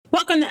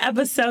Welcome to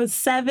episode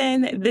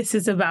 7. This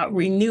is about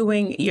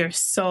renewing your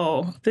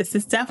soul. This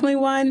is definitely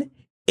one,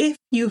 if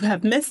you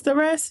have missed the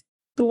rest,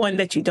 the one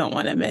that you don't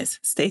want to miss.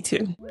 Stay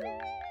tuned.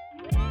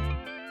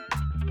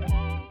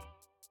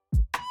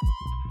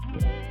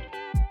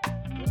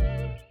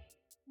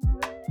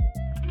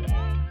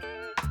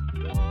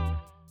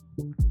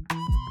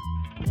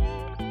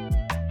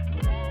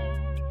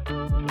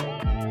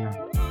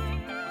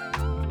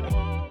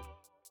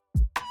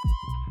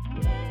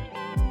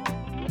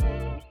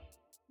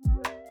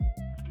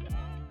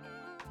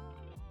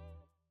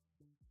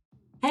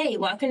 Hey,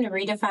 welcome to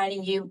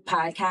Redefining You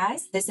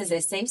podcast. This is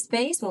a safe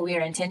space where we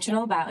are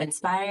intentional about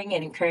inspiring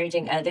and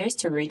encouraging others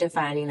to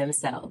redefining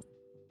themselves.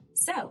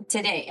 So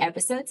today,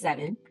 episode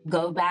 7,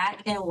 go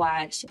back and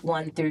watch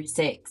 1 through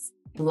 6.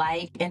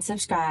 Like and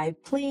subscribe,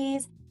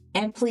 please.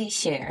 And please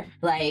share.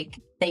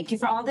 Thank you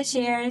for all the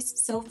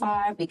shares so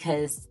far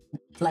because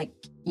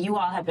you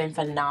all have been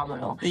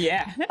phenomenal.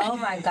 Yeah. Oh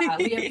my God.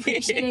 We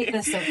appreciate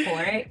the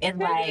support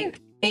and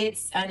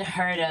it's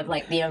unheard of,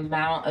 the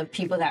amount of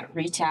people that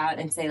reach out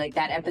and say,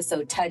 that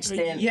episode touched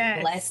them, Yes.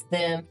 It blessed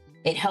them,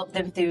 it helped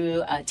them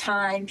through a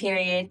time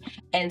period.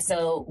 And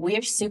so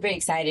we're super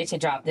excited to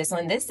drop this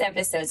one, this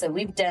episode. So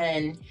we've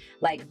done,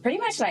 pretty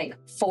much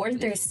 4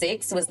 through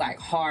 6 was,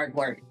 hard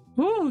work.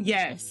 Ooh,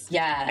 yes.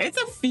 Yeah.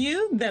 It's a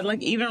few that,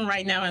 even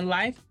right now in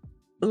life,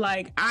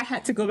 I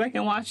had to go back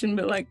and watch and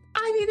be I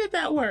needed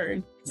that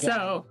word. Yeah.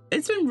 So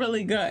it's been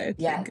really good.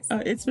 Yes.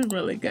 It's been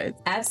really good.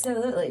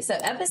 Absolutely. So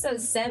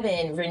episode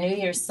 7, Renew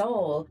Your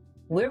Soul,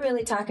 we're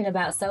really talking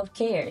about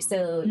self-care.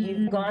 So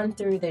you've gone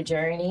through the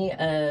journey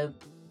of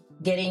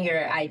getting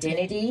your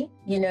identity,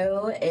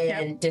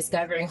 and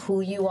discovering who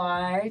you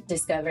are,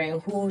 discovering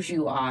whose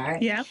you are.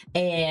 Yeah.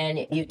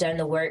 And you've done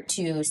the work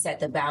to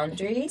set the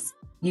boundaries.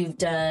 You've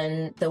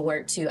done the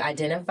work to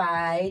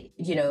identify,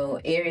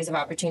 areas of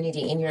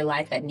opportunity in your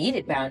life that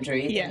needed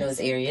boundaries in those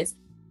areas.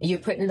 You're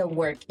putting the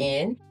work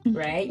in,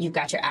 right? You've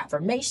got your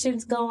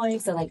affirmations going.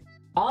 So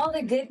all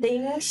the good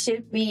things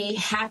should be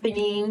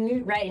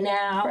happening right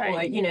now.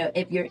 Right. Or,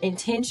 if you're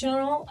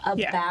intentional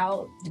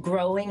about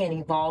growing and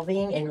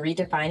evolving and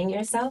redefining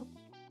yourself,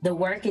 the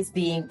work is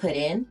being put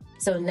in.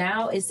 So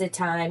now is the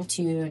time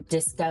to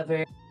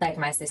discover, like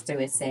my sister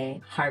would say,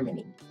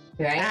 harmony.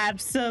 Right?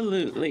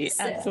 Absolutely.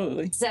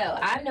 So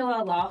I'm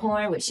Noelle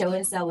Lawhorn with Show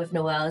and Sell with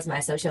Noelle is my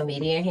social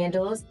media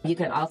handles. You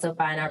can also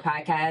find our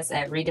podcast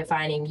at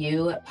Redefining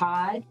You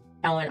Pod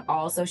on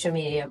all social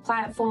media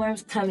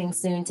platforms, coming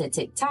soon to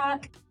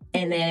TikTok.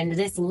 And then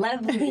this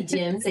lovely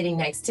gem sitting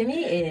next to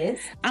me is...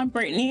 I'm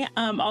Brittany.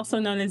 I'm also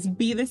known as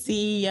Be the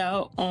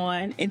CEO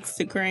on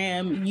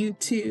Instagram,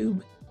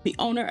 YouTube, the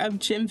owner of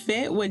Gym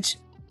Fit, which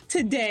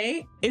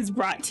today is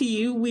brought to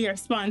you. We are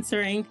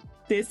sponsoring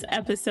this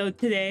episode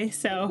today.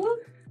 So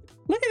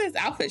look at this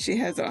outfit she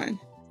has on.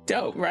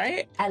 Dope,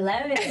 right? I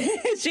love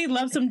it. She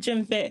loves some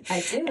Gym Fit.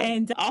 I do.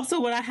 And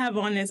also what I have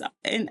on is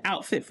an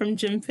outfit from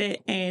Gym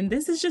Fit. And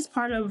this is just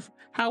part of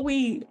how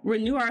we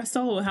renew our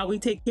soul, how we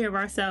take care of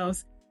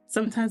ourselves.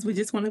 Sometimes we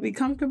just want to be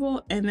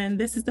comfortable. And then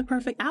this is the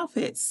perfect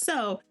outfit.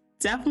 So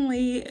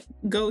definitely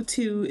go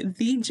to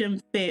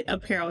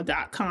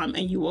thegymfitapparel.com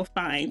and you will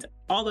find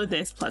all of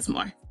this plus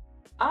more.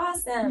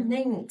 Awesome.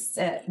 Thanks.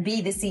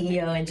 Be the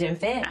CEO in Gym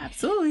Fit.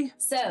 Absolutely.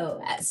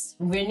 So, as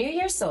Renew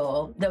Your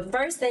Soul, the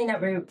first thing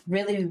that we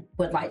really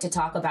would like to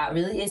talk about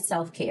really is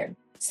self-care.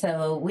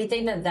 So we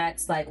think that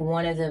that's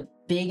one of the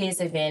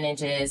biggest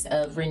advantages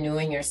of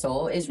renewing your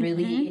soul is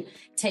really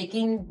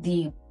taking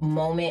the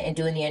moment and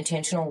doing the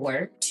intentional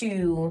work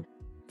to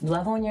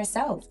love on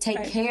yourself,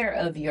 take care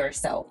of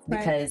yourself,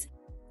 because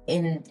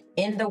in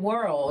the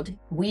world,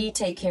 we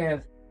take care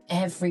of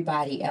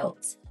everybody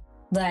else.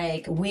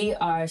 We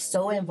are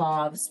so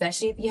involved,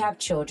 especially if you have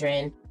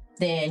children,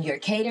 then you're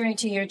catering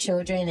to your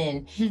children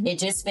and it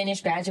just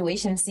finished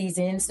graduation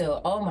season.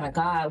 So, oh my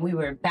God, we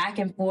were back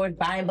and forth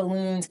buying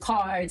balloons,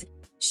 cards,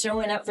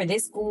 showing up for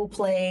this school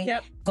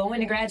play, going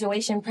to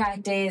graduation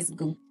practice,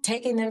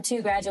 taking them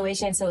to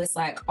graduation. So it's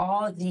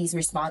all these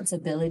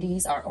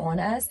responsibilities are on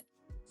us.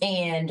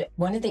 And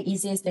one of the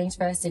easiest things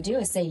for us to do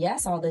is say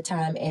yes all the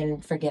time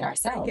and forget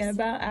ourselves. Forget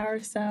about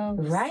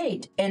ourselves.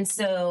 Right. And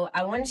so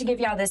I wanted to give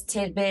y'all this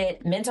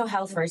tidbit.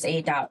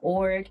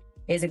 mentalhealthfirstaid.org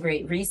is a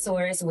great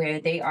resource where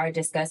they are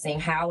discussing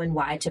how and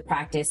why to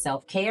practice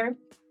self-care.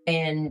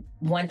 And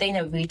one thing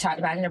that we talked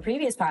about in a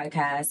previous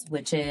podcast,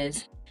 which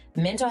is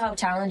mental health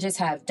challenges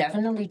have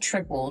definitely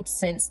tripled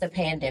since the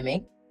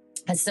pandemic.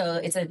 And so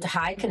it's a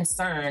high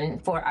concern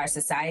for our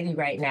society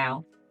right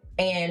now.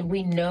 And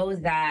we know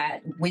that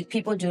with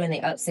people doing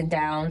the ups and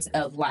downs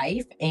of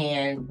life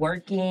and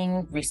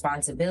working,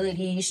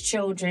 responsibilities,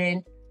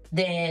 children,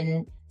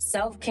 then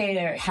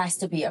self-care has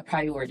to be a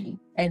priority.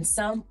 At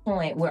some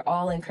point, we're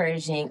all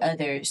encouraging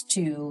others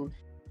to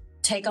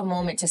take a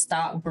moment to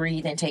stop,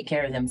 breathe, and take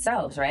care of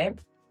themselves, right?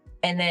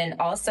 And then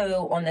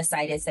also on the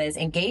site, it says,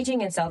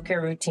 engaging in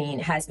self-care routine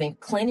has been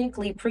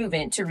clinically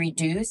proven to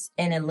reduce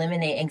and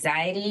eliminate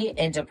anxiety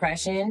and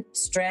depression,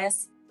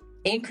 stress,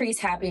 increase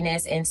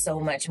happiness, and so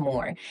much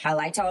more. I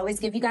like to always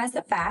give you guys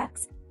the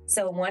facts.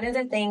 So one of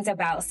the things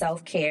about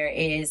self-care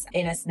is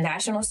in a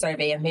national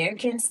survey,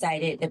 Americans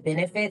cited the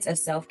benefits of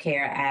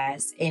self-care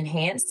as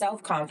enhanced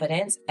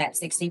self-confidence at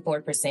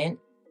 64%.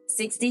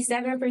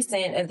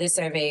 67% of the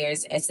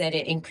surveyors said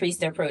it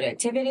increased their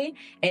productivity,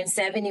 and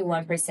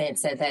 71%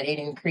 said that it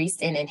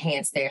increased and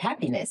enhanced their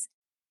happiness.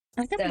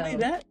 I can believe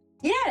that.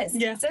 Yes.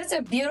 Yeah. So it's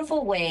a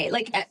beautiful way.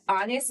 Like,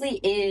 honestly,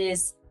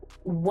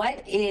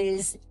 what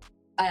is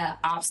an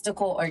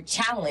obstacle or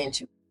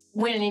challenge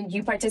when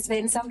you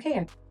participate in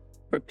self-care?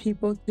 For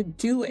people to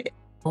do it.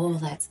 Oh,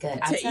 that's good.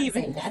 I was going to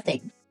say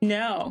nothing.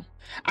 No,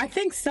 I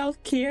think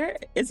self-care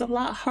is a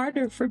lot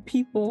harder for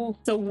people.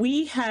 So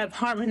we have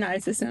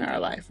harmonized this in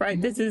our life,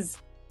 right? This is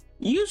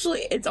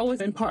usually, it's always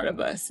been part of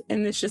us,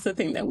 and it's just a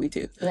thing that we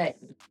do. Right.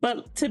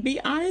 But to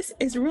be honest,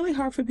 it's really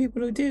hard for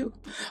people to do.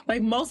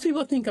 Like, most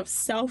people think of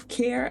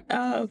self-care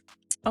of,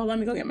 oh, let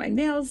me go get my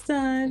nails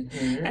done,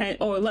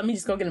 or let me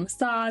just go get a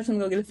massage, let me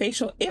go get a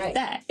facial,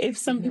 if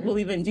some people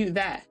even do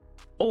that.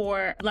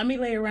 Or let me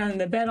lay around in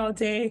the bed all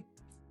day.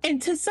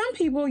 And to some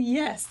people,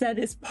 yes, that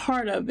is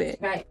part of it.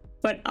 Right.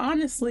 But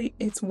honestly,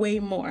 it's way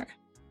more.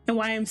 And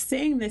why I'm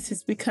saying this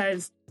is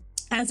because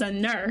as a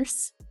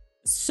nurse,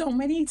 so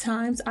many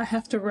times I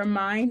have to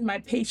remind my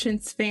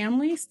patients'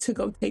 families to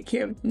go take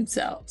care of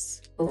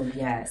themselves. Oh,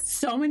 yes.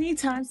 So many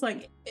times,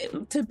 like,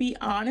 to be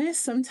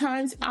honest,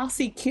 sometimes I'll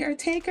see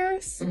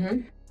caretakers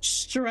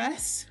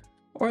stress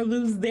or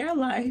lose their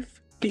life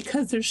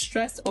because they're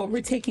stressed over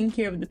taking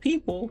care of the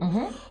people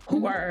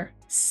who are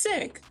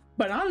sick,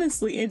 but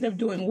honestly end up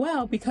doing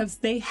well because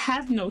they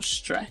have no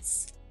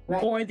stress.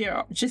 Right. Or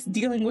they're just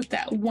dealing with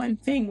that one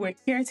thing, where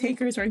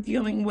caretakers are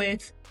dealing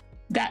with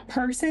that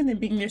person and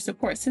being their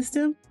support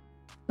system,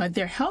 but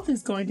their health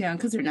is going down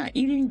because they're not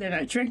eating, they're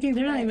not drinking,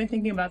 they're not even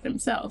thinking about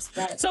themselves.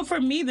 Right. So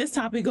for me, this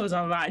topic goes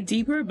a lot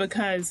deeper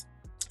because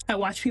I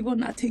watch people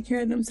not take care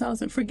of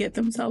themselves and forget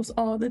themselves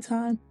all the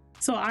time.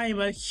 So I am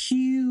a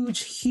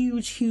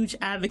huge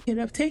advocate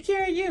of take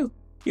care of you.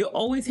 You'll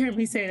always hear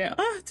me say that,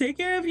 take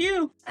care of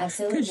you.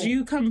 Absolutely. Because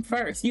you come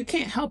first. You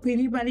can't help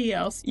anybody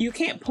else. You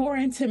can't pour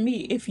into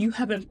me if you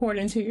haven't poured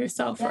into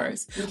yourself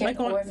first. You can't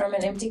pour from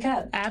an empty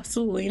cup.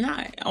 Absolutely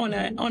not. On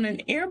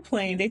an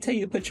airplane, they tell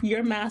you to put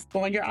your mask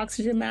on, your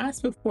oxygen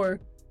mask, before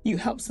you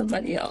help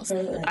somebody else.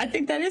 Absolutely. I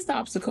think that is the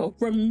obstacle.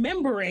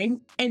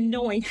 Remembering and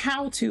knowing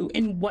how to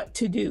and what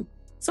to do.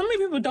 So many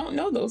people don't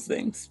know those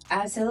things.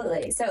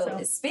 Absolutely. So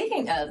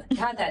speaking of,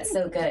 God, that's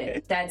so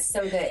good. That's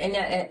so good.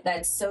 And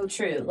that's so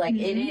true. Like,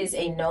 it is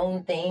a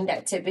known thing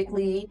that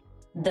typically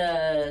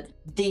the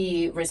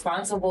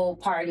responsible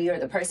party or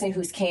the person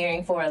who's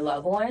caring for a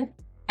loved one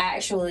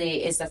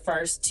actually is the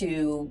first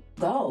to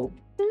go.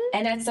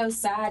 And that's so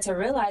sad to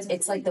realize.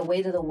 It's like the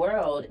weight of the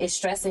world is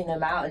stressing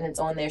them out and it's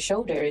on their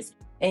shoulders.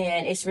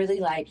 And it's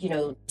really like,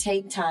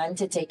 take time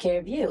to take care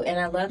of you. And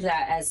I love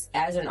that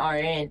as an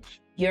RN,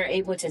 you're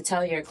able to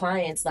tell your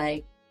clients,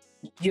 like,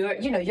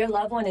 your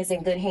loved one is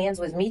in good hands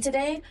with me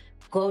today.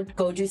 Go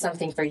do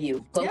something for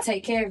you. Go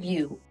take care of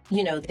you.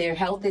 Their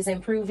health is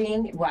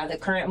improving while the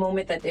current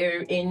moment that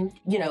they're in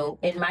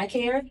my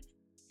care.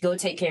 Go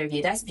take care of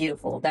you. That's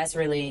beautiful. That's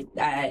really,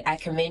 I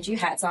commend you.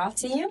 Hats off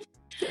to you.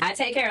 I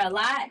take care of a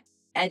lot.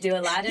 I do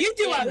a lot of You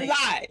do a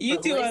lot. You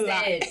do a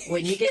lot.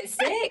 When you get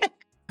sick,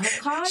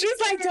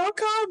 she's like, don't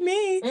call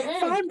me.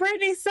 Find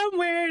Brittany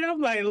somewhere. And I'm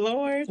like,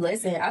 Lord.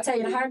 Listen, I'll tell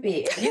you in a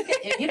heartbeat.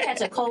 If you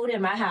catch a cold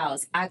in my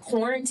house, I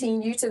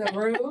quarantine you to the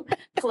room,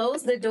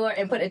 close the door,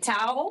 and put a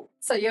towel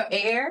so your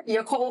air,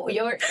 your cold,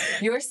 your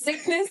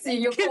sickness and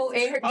your cold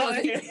air goes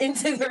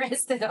into the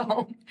rest of the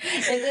home.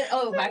 And then,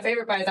 my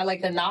favorite part is I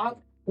like to knock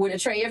with a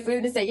tray of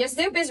food and say, your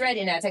soup is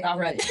ready now. Take off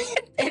running.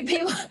 And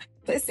people...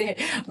 Listen,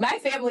 my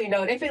family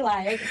know. They feel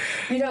like,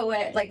 you know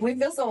what, like, we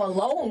feel so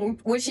alone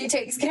when she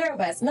takes care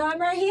of us. No,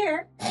 I'm right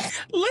here.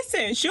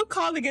 Listen, she'll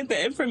call to get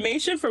the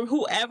information from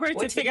whoever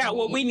to figure out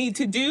what we need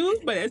to do.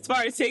 But as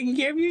far as taking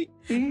care of you,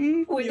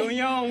 what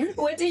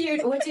do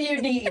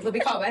you need? Let me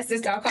call my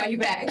sister. I'll call you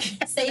back.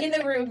 Stay in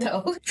the room,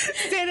 though.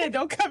 Stay there.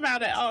 Don't come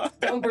out at all.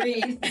 Don't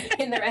breathe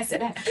in the rest of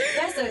that.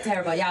 That's so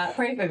terrible. Y'all,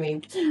 pray for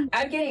me.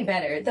 I'm getting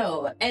better,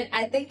 though. And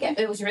I think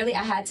it was really,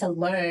 I had to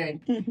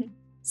learn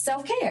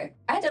self-care.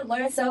 I had to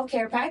learn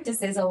self-care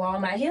practices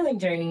along my healing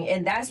journey.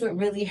 And that's what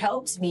really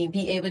helped me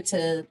be able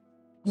to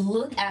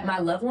look at my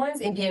loved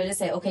ones and be able to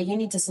say, okay, you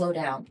need to slow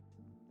down.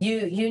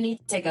 You need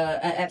to take a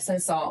Epsom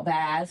salt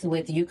bath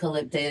with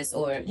eucalyptus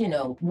or,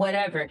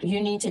 whatever. You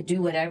need to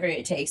do whatever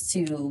it takes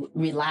to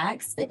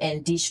relax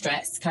and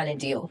de-stress kind of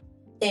deal.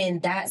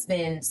 And that's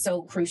been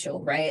so crucial,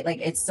 right?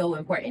 Like, it's so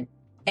important.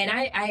 And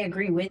I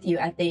agree with you.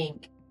 I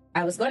think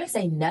I was going to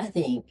say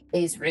nothing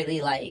is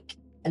really like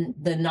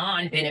the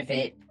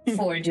non-benefit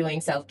for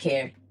doing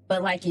self-care.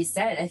 But like you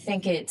said, I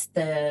think it's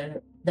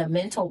the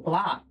mental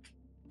block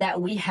that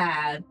we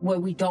have where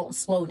we don't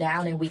slow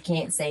down and we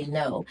can't say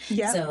no.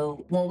 Yeah.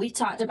 So when we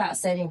talked about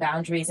setting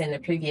boundaries in the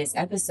previous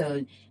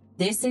episode,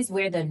 this is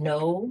where the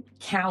no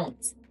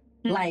counts.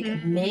 Like,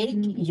 make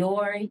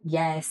your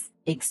yes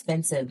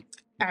expensive.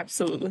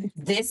 Absolutely.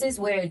 This is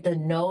where the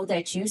no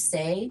that you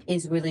say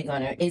is really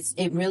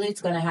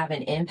it's gonna have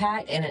an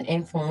impact and an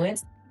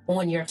influence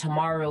on your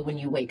tomorrow when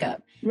you wake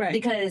up. Right.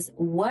 Because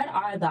what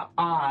are the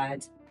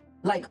odds?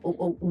 Like,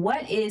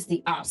 what is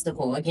the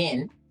obstacle,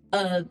 again,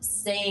 of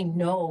saying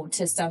no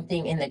to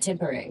something in the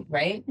temporary,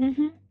 right?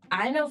 Mm-hmm.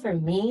 I know for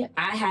me,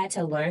 I had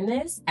to learn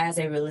this as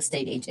a real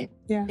estate agent.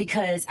 Yeah.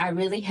 Because I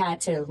really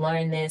had to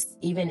learn this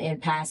even in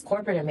past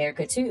corporate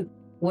America too,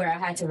 where I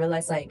had to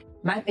realize, like,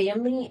 my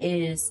family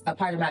is a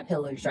part of my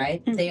pillars,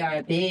 right? Mm-hmm. They are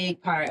a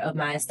big part of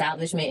my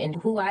establishment and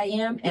who I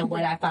am and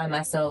what I find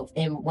myself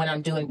in when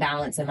I'm doing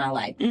balance in my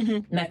life.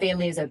 Mm-hmm. My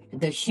family is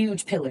the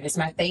huge pillar. It's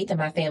my faith and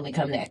my family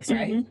come next,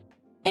 right? Mm-hmm.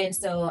 And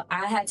so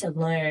I had to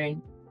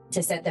learn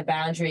to set the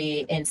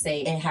boundary and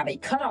say, and have a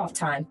cutoff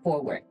time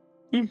for work.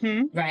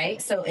 Mm-hmm.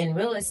 Right? So in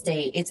real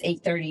estate, it's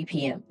 8:30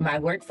 p.m. My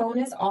work phone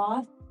is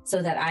off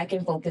so that I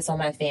can focus on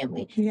my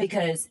family. Yeah.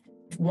 Because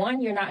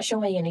one, you're not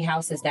showing any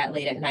houses that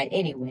late at night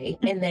anyway.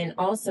 And then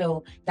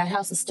also that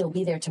house will still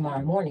be there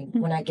tomorrow morning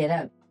when I get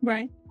up.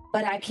 Right.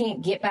 But I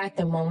can't get back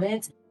the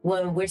moment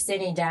when we're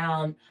sitting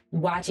down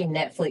watching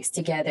Netflix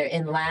together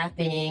and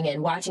laughing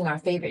and watching our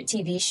favorite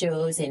TV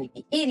shows and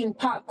eating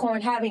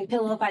popcorn, having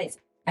pillow fights.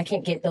 I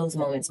can't get those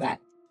moments back.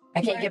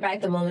 I can't get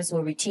back the moments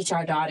where we teach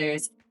our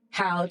daughters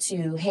how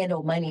to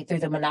handle money through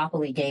the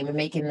Monopoly game and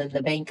making them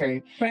the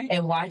banker, Right.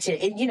 and watch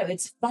it. And,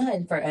 it's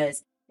fun for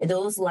us.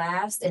 Those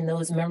laughs and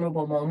those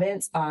memorable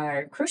moments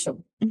are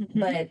crucial, Mm-hmm.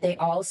 but they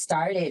all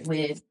started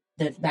with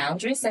the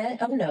boundary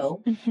set of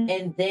no, Mm-hmm.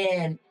 and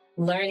then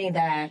learning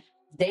that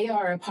they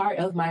are a part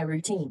of my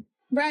routine.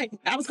 Right.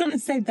 I was going to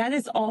say that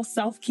is all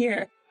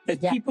self-care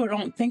that Yeah. people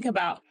don't think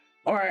about,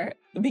 or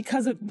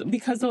because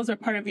those are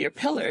part of your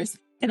pillars.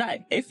 And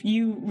if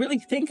you really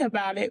think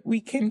about it,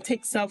 we can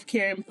take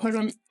self-care and put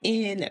them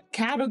in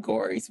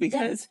categories,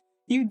 because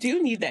you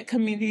do need that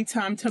community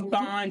time to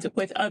bond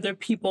with other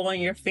people in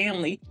your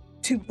family,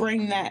 to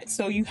bring that.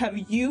 So you have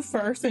you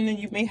first, and then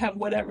you may have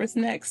whatever's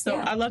next. So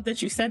Yeah. I love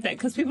that you said that,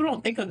 because people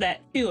don't think of that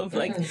too, of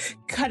like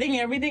cutting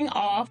everything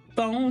off,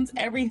 phones,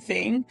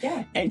 everything,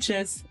 Yeah. and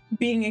just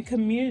being in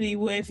community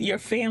with your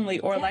family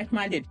or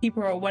like-minded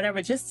people or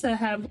whatever, just to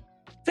have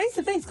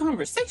face-to-face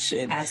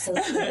conversation.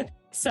 Absolutely.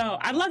 So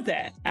I love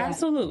that. Yeah.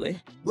 Absolutely.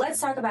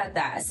 Let's talk about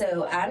that.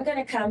 So I'm going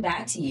to come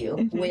back to you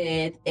Mhm.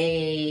 with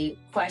a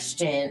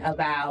question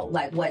about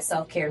like what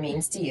self-care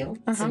means to you.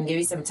 So Uh-huh. I'm give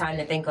you some time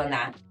to think on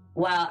that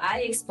while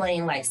I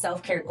explain like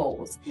self-care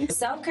goals.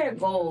 Self-care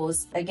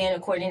goals, again,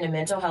 according to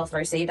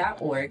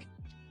mentalhealthfirstaid.org.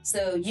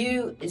 So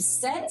you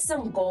set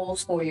some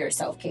goals for your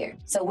self-care.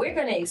 So we're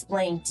going to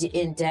explain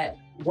in depth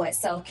what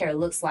self-care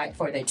looks like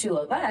for the two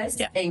of us,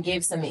 Yeah. and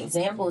give some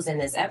examples in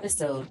this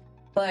episode.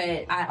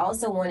 But I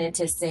also wanted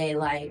to say,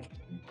 like,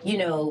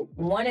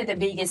 one of the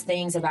biggest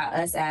things about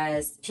us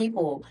as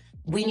people,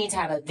 we need to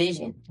have a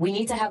vision. We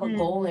need to have a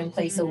goal in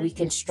place so we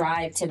can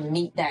strive to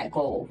meet that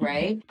goal,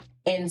 right?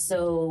 And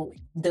so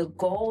the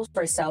goals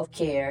for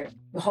self-care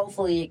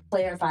hopefully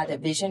clarify the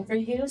vision for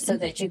you so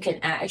that you can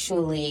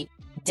actually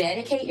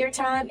dedicate your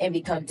time and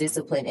become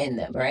disciplined in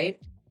them, right?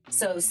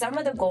 So some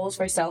of the goals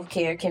for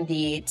self-care can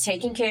be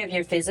taking care of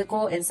your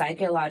physical and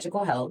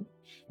psychological health,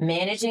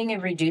 managing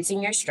and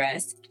reducing your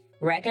stress,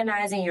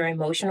 recognizing your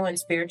emotional and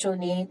spiritual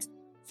needs,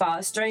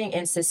 fostering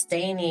and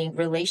sustaining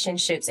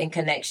relationships and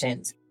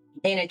connections,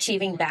 and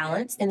achieving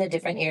balance in the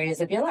different areas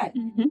of your life.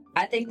 Mm-hmm.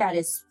 I think that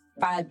is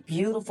 5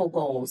 beautiful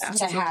goals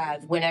Absolutely. to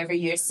have whenever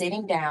you're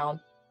sitting down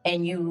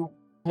and you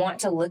want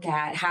to look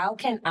at how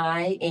can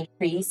I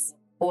increase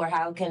or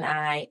how can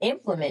I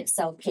implement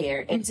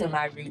self-care into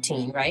my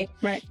routine, right?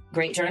 Right.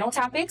 Great journal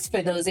topics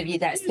for those of you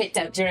that's picked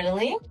up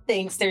journaling.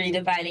 Thanks to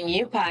Redefining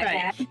You podcast.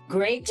 Right.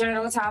 Great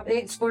journal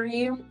topics for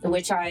you,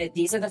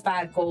 these are the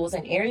 5 goals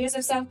and areas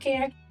of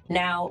self-care.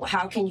 Now,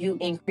 how can you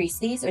increase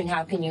these and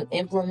how can you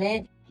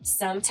implement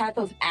some type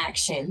of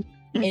action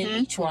in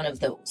Mhm. each one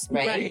of those,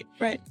 right?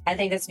 Right. I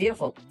think that's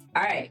beautiful.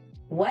 All right.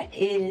 What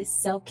is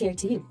self-care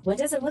to you? What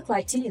does it look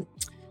like to you?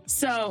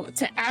 So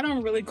to add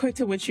on really quick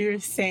to what you're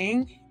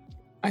saying,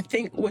 I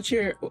think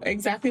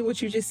exactly what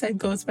you just said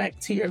goes back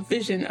to your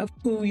vision of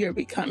who you're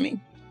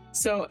becoming.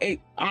 So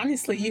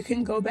honestly, you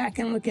can go back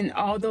and look in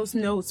all those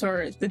notes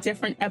or the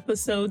different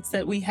episodes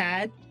that we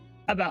had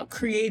about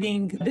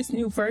creating this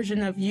new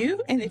version of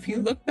you. And if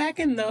you look back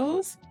in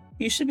those,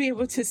 you should be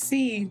able to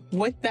see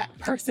what that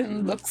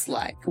person looks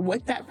like,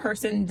 what that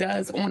person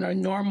does on a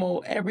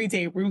normal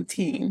everyday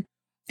routine.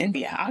 And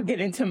yeah, I'll get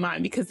into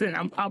mine because then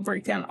I'll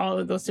break down all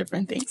of those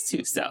different things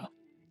too. So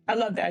I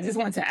love that. I just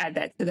wanted to add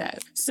that to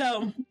that.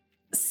 So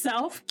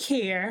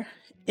self-care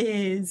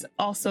is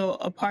also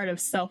a part of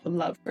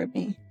self-love for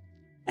me.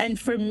 And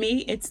for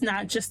me, it's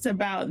not just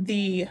about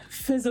the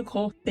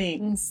physical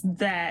things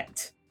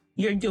that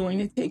you're doing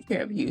to take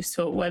care of you.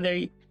 So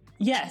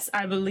yes,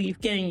 I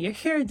believe getting your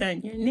hair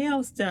done, your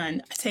nails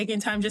done, taking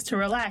time just to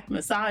relax,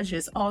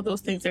 massages, all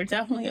those things are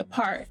definitely a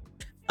part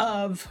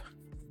of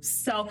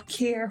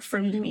self-care for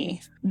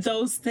me.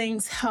 Those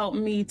things help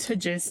me to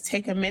just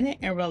take a minute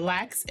and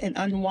relax and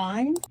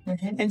unwind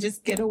and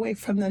just get away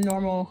from the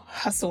normal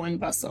hustle and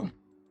bustle.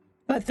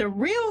 But the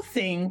real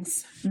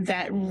things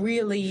that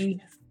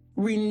really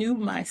renew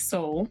my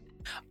soul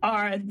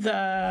are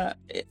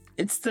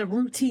it's the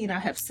routine I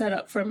have set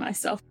up for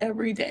myself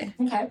every day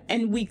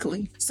and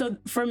weekly. So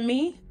for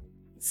me,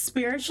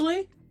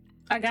 spiritually,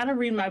 I gotta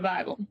read my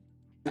Bible.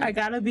 I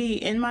gotta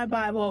be in my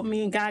Bible.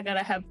 Me and God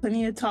gotta have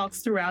plenty of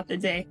talks throughout the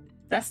day.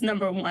 That's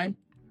number one.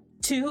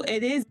 Two,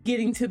 it is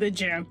getting to the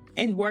gym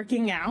and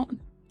working out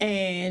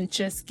and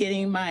just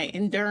getting my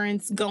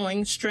endurance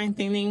going,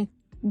 strengthening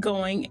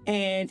going,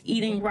 and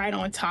eating right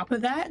on top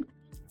of that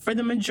for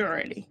the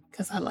majority,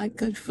 because I like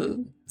good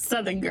food.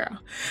 Southern girl.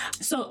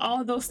 So all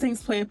of those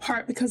things play a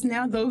part, because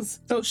now those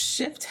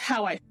shift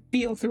how I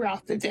feel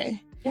throughout the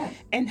day. Yeah.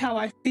 And how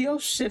I feel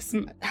shifts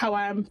how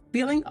I'm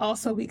feeling,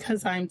 also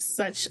because I'm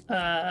such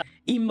a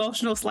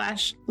emotional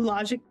 /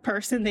 logic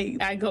person.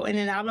 I go in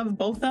and out of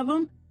both of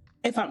them.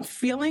 If I'm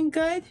feeling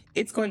good,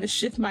 it's going to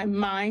shift my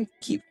mind,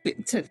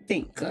 to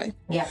think good.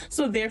 Yeah.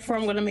 So therefore,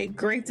 I'm going to make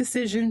great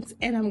decisions,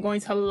 and I'm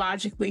going to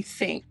logically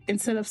think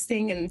instead of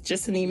staying in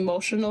just an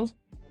emotional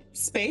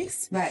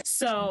space. Right.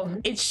 So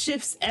it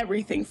shifts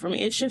everything for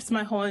me. It shifts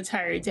my whole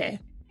entire day.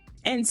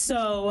 And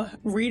so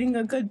reading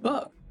a good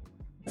book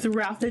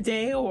throughout the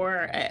day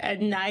or at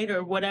night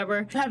or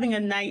whatever, having a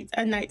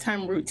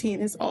nighttime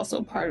routine is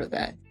also part of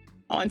that.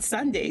 On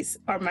Sundays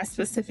are my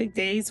specific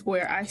days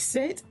where I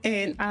sit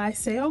and I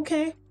say,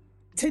 okay,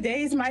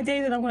 today is my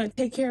day that I'm going to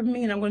take care of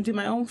me, and I'm going to do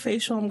my own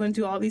facial. I'm going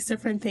to do all these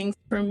different things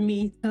for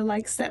me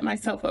to set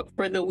myself up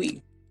for the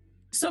week.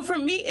 So for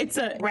me, it's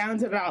a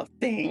roundabout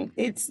thing.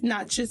 It's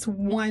not just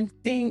one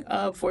thing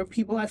of where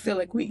people, I feel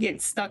like we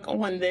get stuck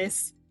on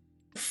this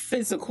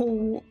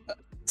physical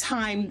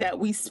time that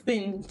we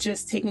spend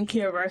just taking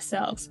care of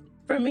ourselves.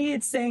 For me,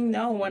 it's saying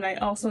no when I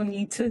also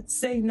need to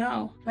say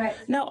no. Right.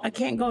 No, I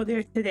can't go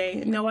there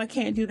today. No, I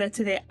can't do that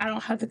today. I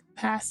don't have the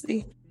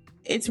capacity.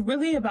 It's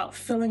really about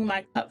filling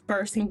my cup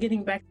first and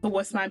getting back to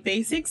what's my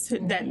basics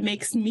that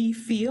makes me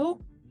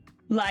feel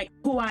like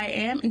who I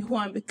am and who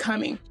I'm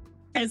becoming.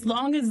 As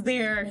long as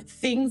there are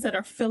things that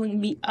are filling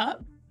me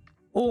up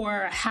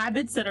or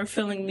habits that are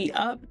filling me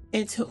up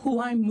into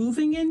who I'm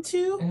moving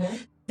into,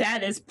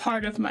 that is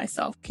part of my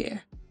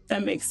self-care.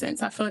 That makes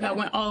sense. I feel like I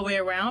went all the way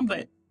around,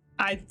 but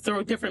I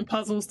throw different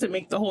puzzles to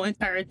make the whole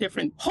entire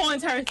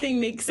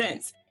thing make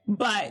sense.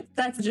 But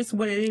that's just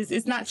what it is.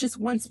 It's not just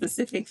one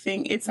specific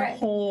thing. It's a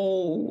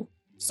whole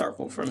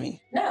circle for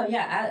me. No,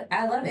 yeah,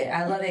 I love it.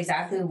 I love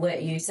exactly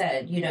what you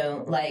said.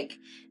 Like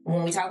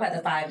when we talk about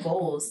the 5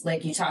 goals,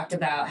 like you talked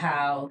about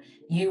how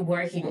you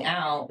working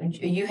out,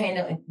 you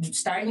handle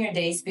starting your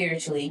day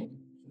spiritually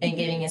and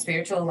getting in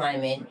spiritual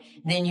alignment,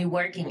 then you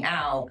working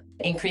out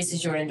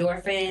increases your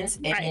endorphins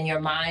and in your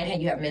mind,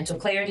 and you have mental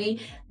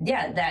clarity.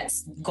 Yeah,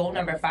 that's goal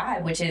number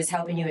 5, which is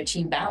helping you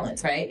achieve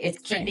balance, right? It's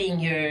keeping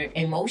your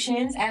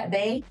emotions at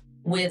bay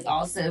with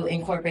also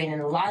incorporating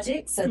the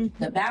logic, so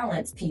the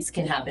balance piece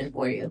can happen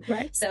for you.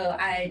 Right. So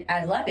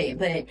I love it,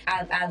 but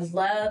I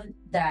love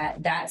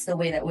that that's the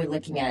way that we're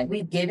looking at it.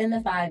 We've given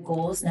the 5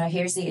 goals. Now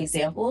here's the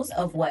examples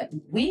of what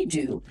we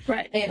do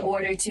in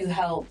order to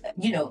help,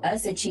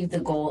 us achieve the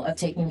goal of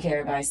taking care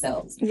of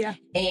ourselves. Yeah.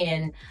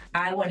 And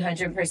I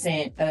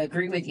 100%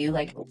 agree with you.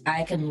 Like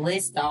I can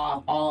list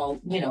off all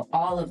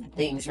of the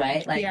things,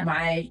 right? Like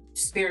my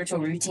spiritual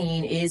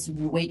routine is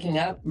waking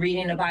up,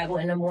 reading the Bible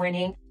in the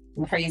morning,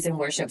 praise and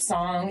worship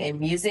song and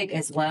music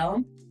as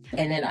well.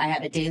 And then I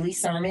have a daily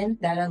sermon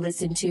that I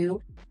listen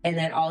to. And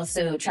then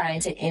also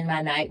trying to end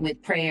my night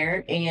with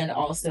prayer and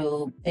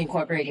also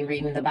incorporating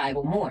reading the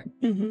Bible more.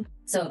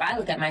 So if I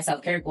look at my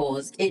self-care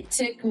goals, it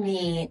took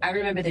me, I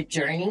remember the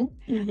journey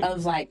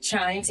of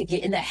trying to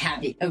get in the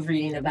habit of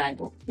reading the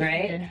Bible,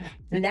 right?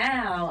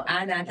 Now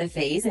I'm at the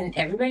phase, and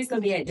everybody's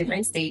going to be at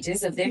different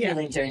stages of their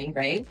healing journey,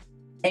 right?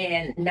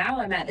 And now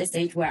I'm at the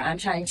stage where I'm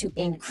trying to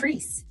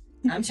increase.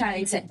 I'm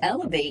trying to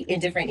elevate in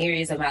different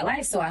areas of my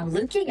life. So I'm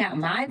looking at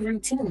my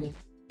routine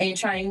and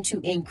trying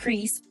to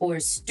increase or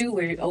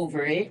steward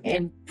over it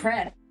and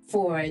prep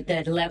for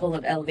the level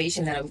of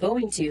elevation that I'm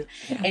going to.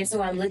 And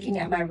so I'm looking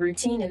at my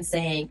routine and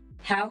saying,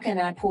 how can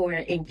I pour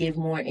and give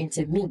more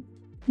into me?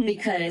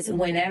 Because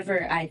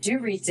whenever I do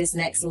reach this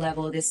next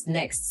level, this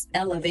next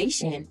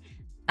elevation,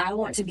 I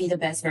want to be the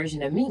best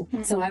version of me.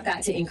 So I've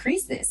got to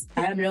increase this.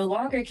 I no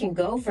longer can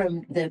go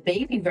from the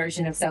baby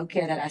version of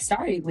self-care that I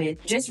started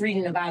with, just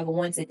reading the Bible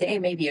once a day,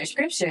 maybe a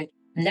scripture.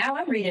 Now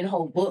I'm reading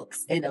whole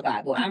books in the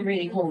Bible. I'm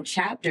reading whole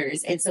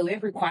chapters. And so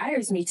it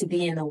requires me to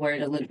be in the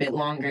Word a little bit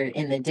longer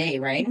in the day,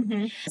 right?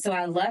 So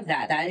I love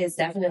that. That is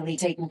definitely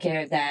taking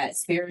care of that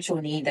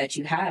spiritual need that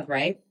you have,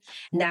 right?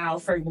 Now,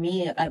 for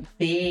me, a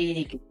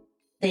big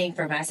thing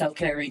for my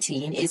self-care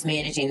routine is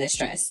managing the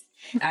stress.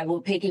 I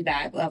will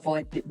piggyback off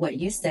what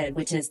you said,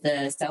 which is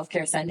the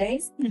self-care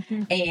Sundays.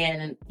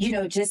 And,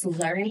 just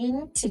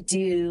learning to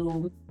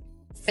do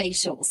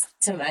facials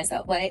to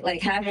myself, right?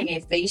 Like having a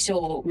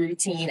facial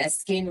routine, a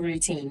skin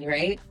routine,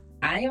 right?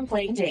 I am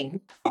plain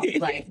Jane.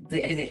 Like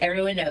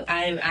everyone knows,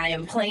 I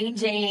am plain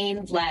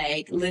Jane,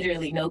 like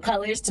literally no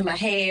colors to my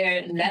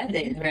hair,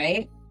 nothing,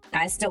 right?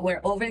 I still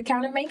wear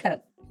over-the-counter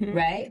makeup.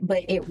 right?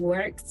 But it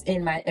works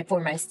for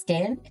my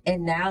skin.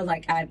 And now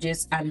like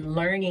I'm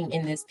learning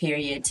in this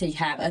period to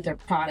have other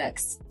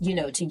products,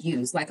 to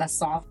use, like a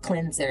soft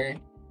cleanser,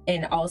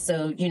 and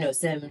also,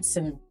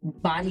 some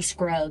body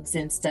scrubs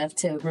and stuff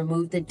to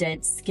remove the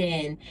dead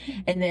skin.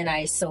 And then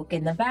I soak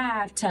in the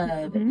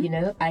bathtub.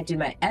 I do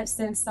my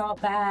Epsom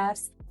salt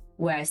baths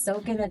where I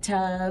soak in the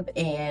tub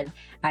and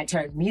I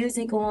turn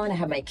music on. I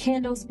have my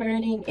candles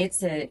burning.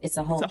 It's a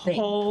whole thing.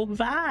 A whole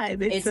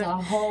vibe. It's a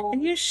whole,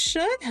 and you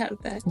should have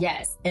that.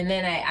 Yes. And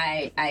then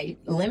I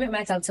limit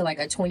myself to like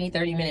a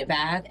 20-30 minute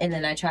bath, and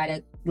then I try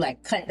to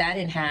like cut that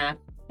in half.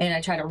 And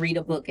I try to read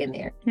a book in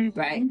there,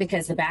 right?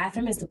 Because the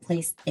bathroom is the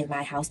place in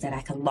my house that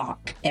I can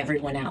lock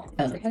everyone out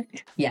of.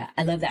 Yeah,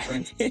 I love that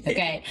room.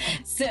 Okay.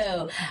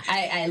 So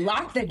I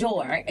lock the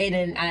door, and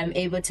then I'm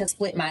able to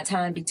split my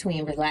time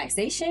between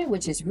relaxation,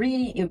 which is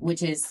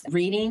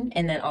reading,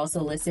 and then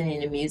also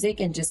listening to music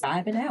and just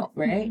vibing out,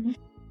 right?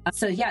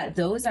 So yeah,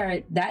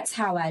 that's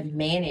how I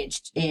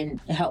managed and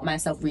helped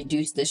myself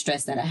reduce the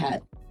stress that I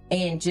had.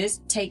 And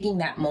just taking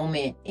that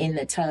moment in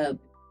the tub,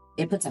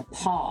 it puts a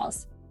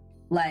pause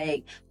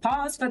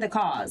for the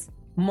cause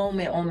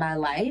moment on my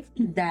life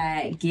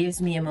that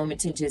gives me a moment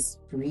to just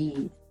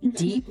breathe.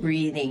 Deep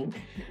breathing.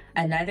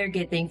 Another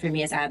good thing for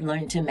me is I've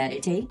learned to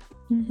meditate,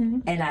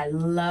 and I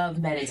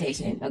love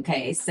meditation.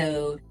 Okay,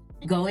 so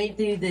going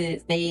through the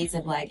phase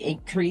of like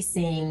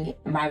increasing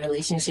my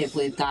relationship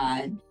with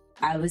God,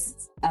 I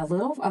was a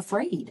little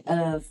afraid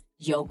of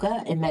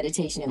yoga and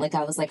meditation. Like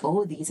I was like,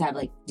 oh, these have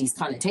like these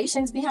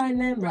connotations behind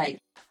them. Like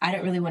I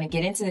don't really want to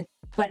get into it.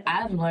 But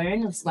I've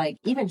learned, it's like,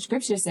 even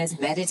scripture says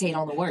meditate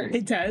on the word.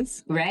 It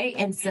does. Right?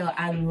 And so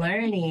I'm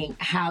learning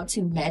how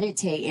to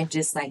meditate, and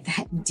just like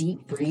that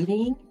deep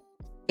breathing.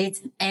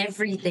 It's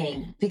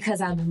everything, because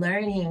I'm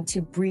learning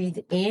to breathe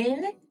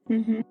in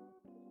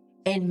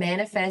and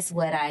manifest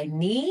what I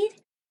need,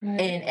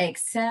 and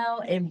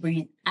exhale and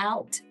breathe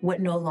out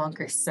what no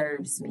longer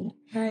serves me.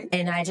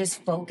 And I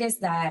just focus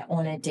that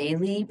on a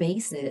daily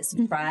basis,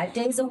 5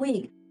 days a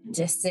week.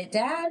 Just sit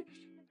down.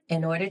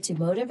 In order to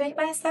motivate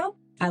myself,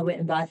 I went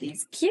and bought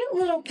these cute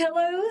little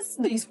pillows,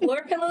 these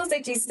floor pillows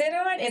that you sit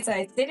on. And so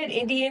I sit in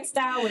Indian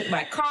style with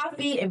my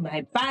coffee and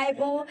my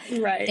Bible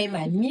and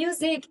my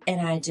music.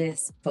 And I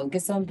just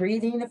focus on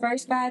breathing the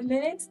first 5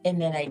 minutes.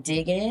 And then I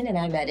dig in and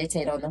I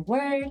meditate on the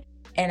word.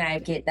 And I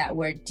get that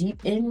word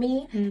deep in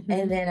me.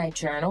 And then I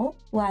journal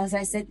while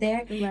I sit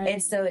there.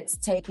 And so it's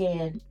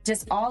taken,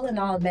 just all in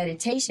all,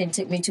 meditation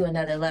took me to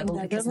another level,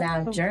 because now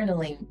I'm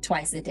journaling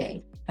twice a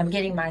day. I'm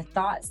getting my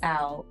thoughts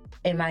out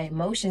and my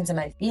emotions and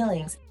my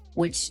feelings,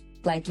 which,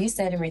 like you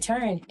said, in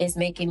return, is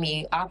making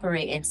me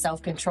operate in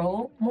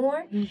self-control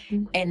more.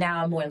 And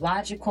now I'm more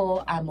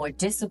logical, I'm more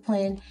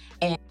disciplined,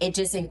 and it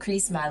just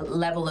increased my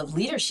level of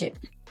leadership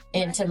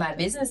into my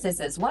businesses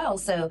as well.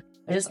 So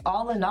just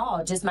all in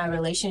all, just my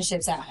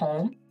relationships at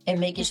home and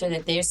making sure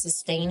that they're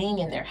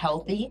sustaining and they're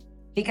healthy,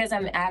 because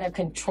I'm at a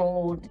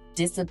controlled,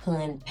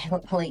 disciplined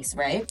place,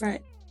 right?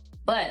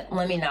 But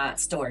let me not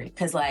story,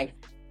 because like,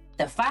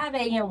 the 5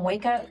 a.m.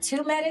 wake up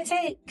to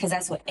meditate, because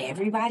that's when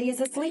everybody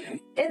is asleep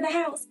in the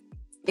house.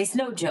 It's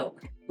no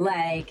joke.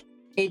 Like,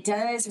 it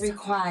does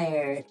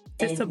require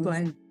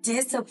discipline.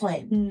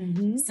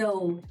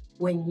 So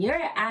when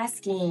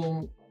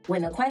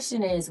the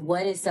question is,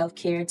 what is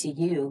self-care to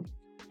you?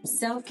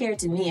 Self-care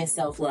to me is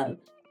self-love.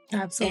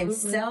 Absolutely. And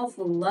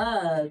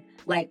self-love,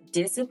 like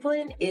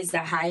discipline, is the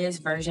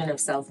highest version of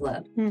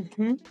self-love.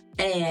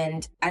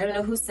 And I don't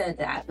know who said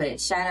that, but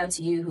shout out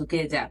to you who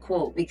gave that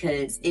quote,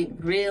 because it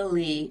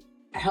really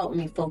helped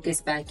me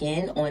focus back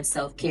in on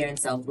self-care and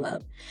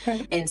self-love.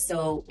 And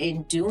so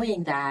in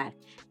doing that,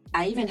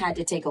 I even had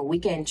to take a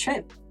weekend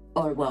trip,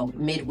 or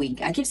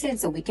midweek. I keep saying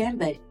it's a weekend,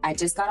 but I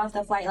just got off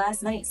the flight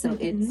last night. So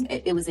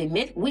it was a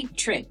midweek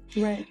trip.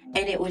 And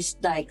it was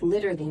like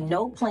literally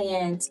no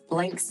plans,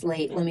 blank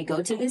slate. Let me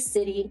go to this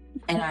city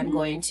and I'm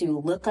going to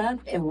look up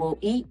and we'll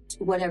eat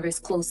whatever's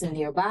close and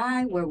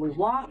nearby, where we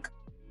walk.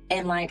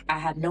 And like, I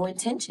have no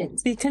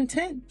intentions. Be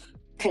content.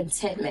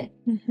 Contentment.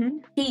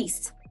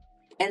 Peace.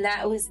 And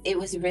it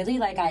was really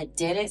like I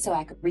did it so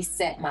I could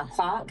reset my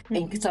clock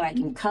and so I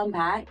can come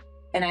back.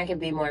 And I can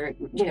be more,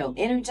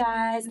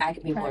 energized. I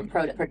can be more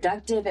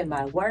productive in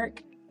my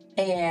work.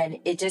 And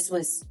it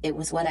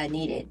was what I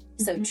needed.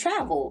 So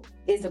travel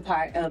is a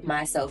part of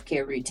my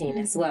self-care routine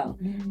as well.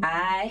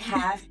 I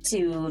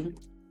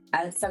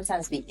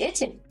sometimes be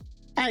itching.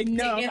 I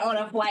know. To get on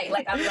a flight.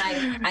 Like, I'm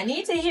like, I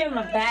need to hear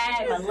my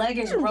bag, my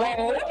luggage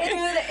roll through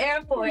the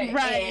airport.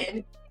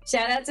 And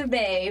shout out to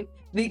Babe,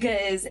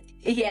 because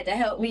he had to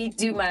help me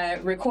do my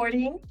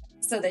recording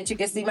so that you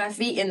can see my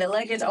feet in the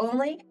luggage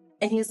only.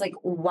 And he was like,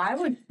 why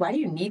do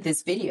you need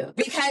this video?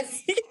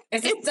 Because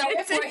it's so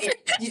important.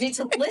 You need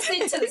to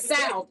listen to the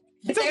sound.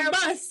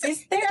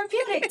 It's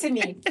therapeutic to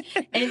me.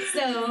 And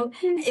so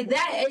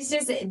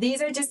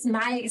these are just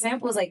my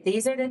examples. Like,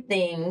 these are the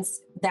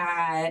things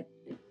that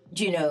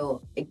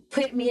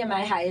put me in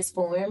my highest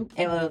form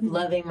of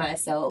loving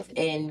myself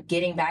and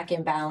getting back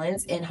in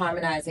balance and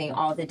harmonizing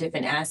all the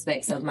different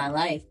aspects of my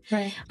life.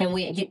 Right. And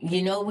we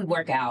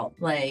work out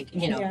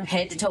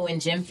head to toe in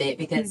Gym Fit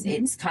because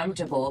it's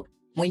comfortable.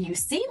 When you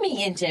see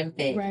me in Gym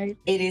Fit, Right.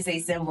 it is a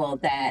symbol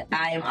that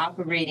I am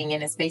operating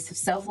in a space of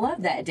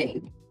self-love that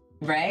day,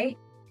 right?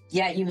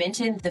 Yeah, you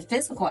mentioned the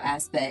physical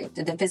aspect,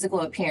 the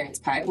physical appearance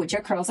part, which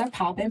your curls are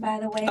popping, by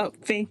the way. Oh,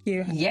 thank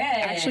you.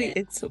 Yeah. Actually,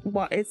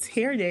 it's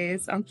hair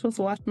days. I'm supposed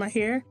to wash my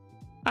hair.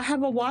 I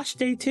have a wash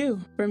day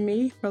too for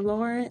me, for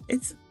Lauren.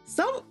 It's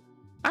so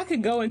I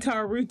could go into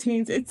our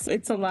routines.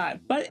 It's a lot,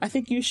 but I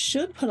think you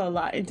should put a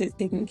lot into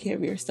taking care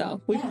of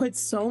yourself. We put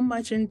so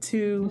much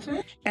into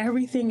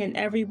everything and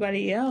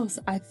everybody else.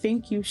 I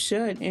think you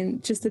should.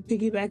 And just to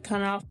piggyback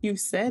kind of off you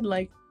said,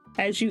 like,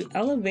 as you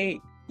elevate,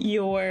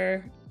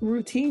 your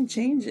routine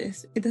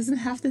changes. It doesn't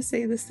have to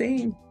stay the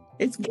same.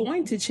 It's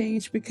going to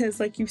change because,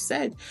 like you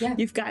said,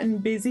 you've gotten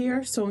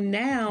busier. So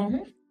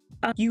now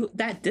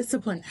that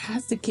discipline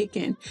has to kick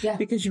in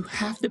because you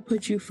have to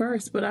put you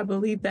first. But I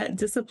believe that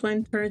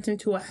discipline turns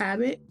into a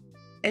habit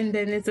and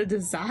then it's a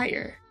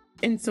desire.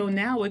 And so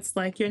now it's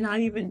like you're not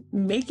even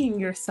making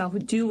yourself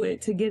do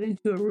it to get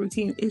into a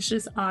routine. It's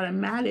just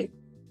automatic.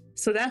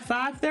 So that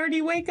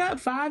 5:30 wake up,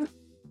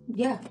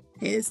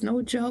 it's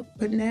no joke.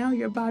 But now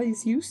your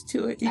body's used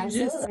to it.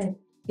 Absolutely.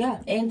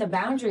 And the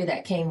boundary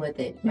that came with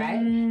it,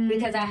 right?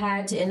 Because I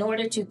had to, in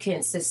order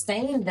to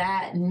sustain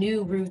that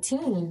new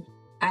routine,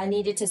 I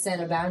needed to set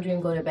a boundary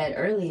and go to bed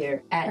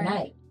earlier at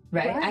night,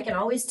 right? I can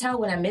always tell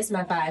when I miss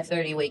my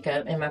 5:30 wake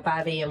up and my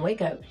 5 a.m.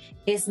 wake up.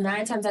 It's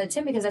 9 times out of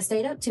 10 because I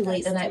stayed up too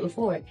late the night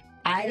before.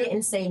 I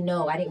didn't say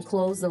no. I didn't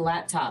close the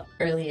laptop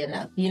early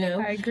enough,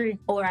 I agree.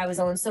 Or I was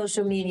on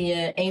social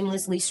media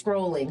aimlessly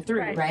scrolling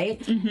through,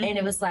 right? And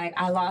it was like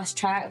I lost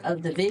track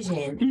of the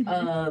vision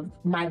of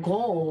my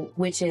goal,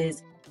 which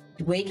is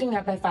waking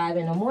up at 5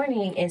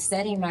 a.m. and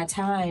setting my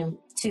time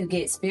to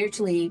get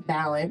spiritually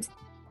balanced,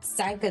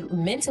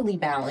 mentally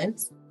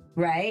balanced,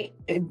 right?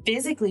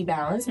 Physically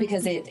balanced,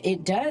 because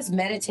it does.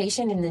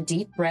 Meditation and the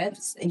deep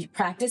breaths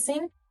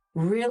practicing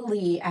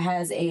really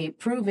has a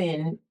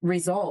proven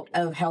result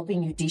of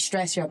helping you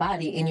de-stress your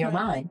body and your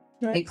mind.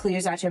 It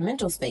clears out your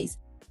mental space.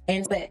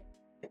 But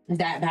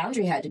that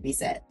boundary had to be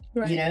set.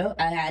 I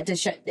had to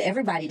shut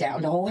everybody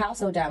down, the whole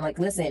household down. Like,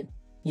 listen,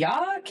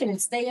 y'all can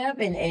stay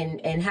up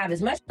and have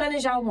as much fun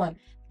as y'all want,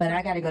 but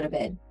I got to go to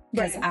bed.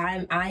 Because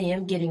I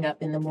am getting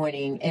up in the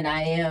morning and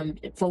I am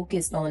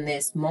focused on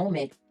this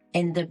moment.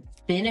 And the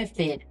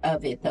benefit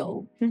of it,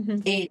 though,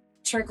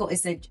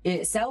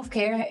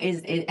 self-care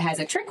it has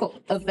a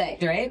trickle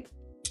effect, right?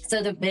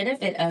 So the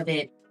benefit of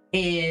it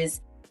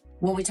is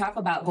when we talk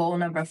about goal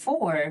number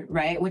 4,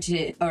 right?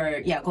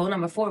 Goal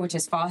number 4, which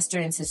is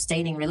fostering and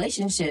sustaining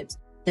relationships.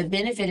 The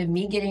benefit of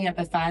me getting up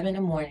at 5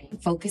 a.m,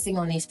 focusing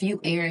on these few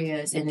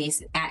areas and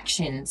these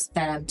actions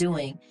that I'm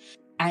doing,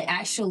 I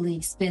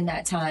actually spend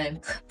that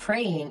time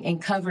praying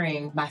and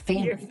covering my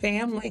family. Your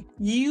family.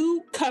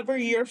 You cover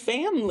your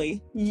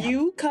family.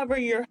 You cover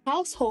your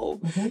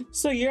household.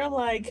 So you're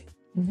like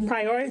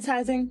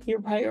prioritizing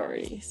your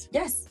priorities.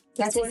 Yes,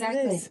 that's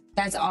exactly.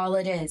 That's all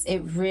it is. It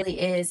really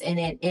is. And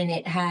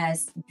it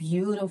has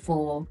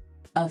beautiful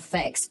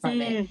effects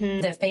from it.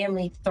 The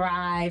family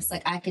thrives.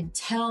 Like, I can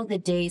tell the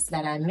days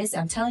that I miss.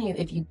 I'm telling you,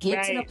 if you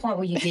get to the point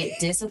where you get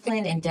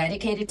disciplined and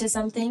dedicated to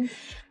something,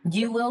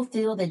 you will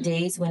feel the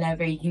days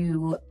whenever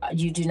you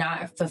do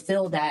not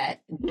fulfill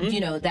that,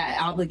 that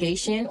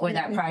obligation or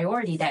that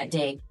priority that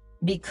day,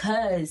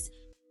 because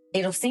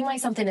it'll seem like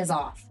something is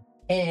off.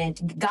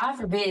 And God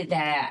forbid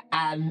that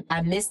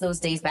I miss those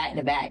days back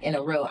to back in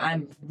a row.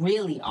 I'm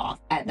really off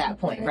at that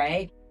point,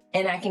 right?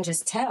 And I can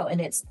just tell.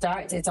 And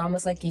it's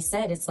almost like you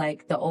said, it's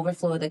like the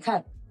overflow of the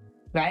cup,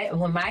 right?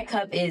 When my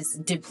cup is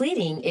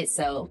depleting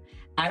itself,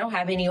 I don't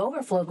have any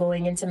overflow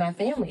going into my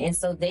family. And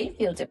so they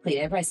feel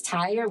depleted. Everybody's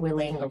tired. We're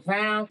laying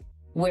around.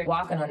 We're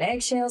walking on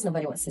eggshells.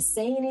 Nobody wants to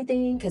say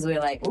anything because we're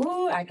like,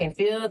 ooh, I can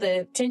feel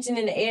the tension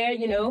in the air,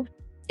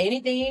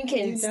 Anything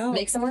can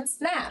make someone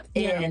snap.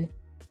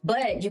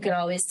 But you can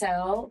always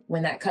tell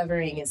when that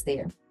covering is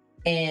there.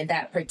 And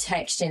that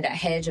protection, that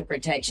hedge of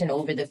protection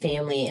over the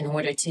family in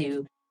order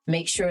to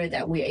make sure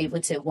that we're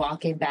able to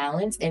walk in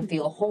balance and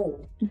feel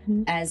whole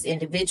as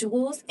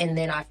individuals. And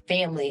then our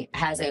family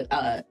has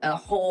a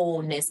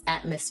wholeness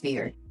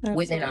atmosphere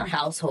within our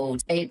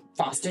households. It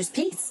fosters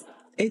peace.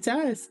 It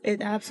does.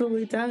 It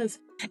absolutely does.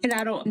 And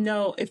I don't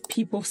know if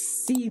people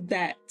see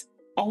that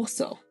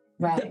also.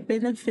 The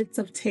benefits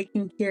of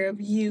taking care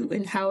of you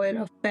and how it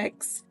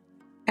affects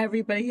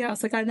everybody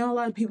else. Like, I know a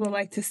lot of people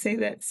like to say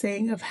that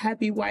saying of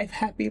happy wife,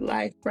 happy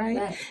life,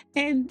 right?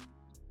 And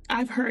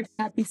I've heard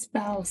happy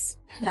spouse,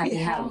 happy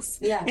house.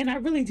 Yeah. And I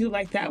really do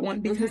like that one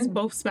because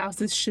both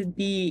spouses should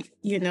be,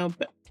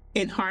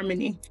 in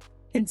harmony.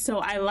 And so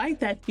I like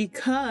that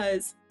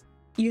because,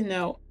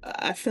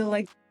 I feel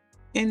like,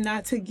 and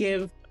not to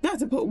not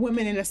to put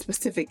women in a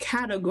specific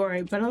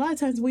category, but a lot of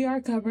times we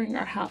are covering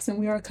our house and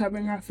we are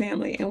covering our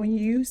family. And when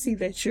you see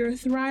that you're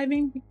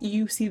thriving,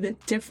 you see the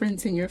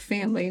difference in your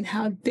family and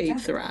how they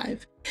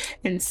thrive.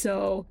 And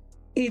so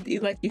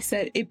it, like you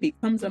said, it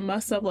becomes a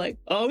must of like,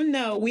 oh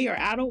no, we are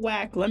out of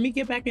whack. Let me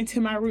get back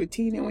into my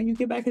routine. And when you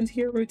get back into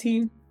your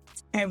routine,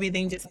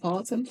 everything just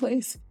falls in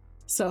place.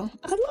 So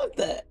I love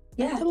that.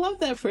 Yeah. I love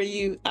that for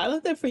you. I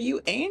love that for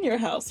you and your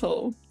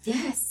household.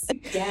 Yes.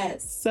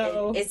 Yes.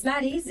 So it's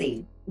not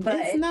easy, but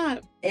it's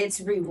not.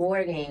 It's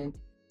rewarding,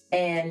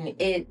 and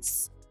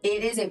it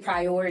is a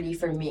priority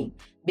for me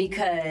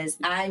because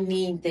I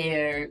need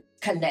their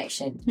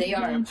connection. They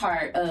are a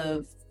part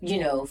of,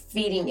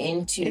 feeding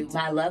into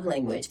my love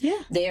language.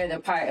 Yeah. They are the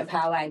part of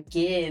how I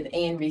give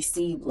and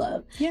receive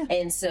love. Yeah.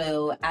 And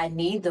so I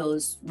need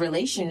those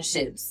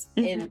relationships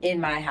in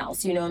my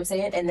house, you know what I'm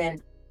saying? And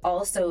then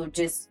also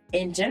just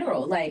in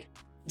general, like,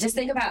 just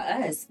think about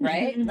us,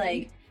 right?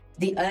 Like,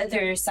 the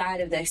other side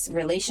of this,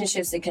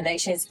 relationships and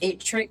connections,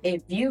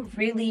 if you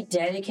really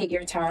dedicate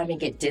your time and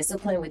get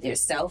disciplined with your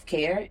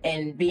self-care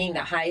and being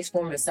the highest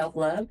form of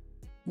self-love,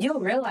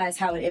 you'll realize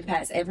how it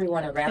impacts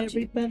everyone around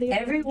you.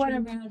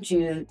 Everyone around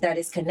you that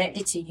is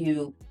connected to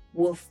you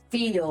will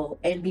feel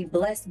and be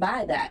blessed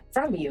by that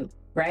from you,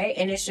 right?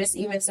 And it's just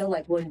even so,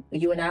 like when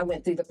you and I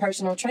went through the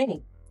personal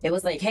training, it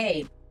was like,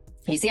 hey,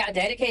 you see how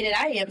dedicated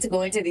I am to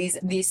going to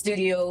these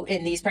studio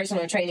and these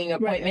personal training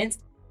appointments.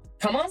 Right.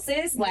 Come on,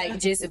 sis, like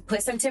just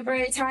put some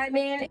temporary time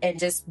in and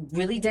just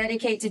really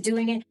dedicate to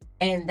doing it.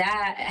 And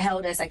that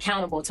held us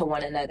accountable to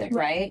one another,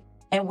 right?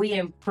 And we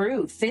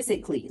improved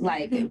physically,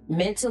 like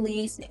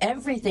mentally,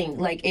 everything.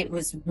 Like it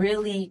was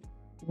really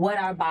what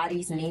our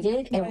bodies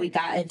needed. And we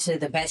got into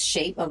the best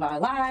shape of our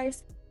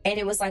lives. And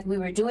it was like we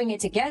were doing it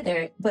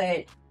together,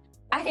 but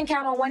I can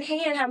count on one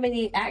hand how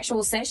many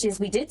actual sessions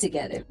we did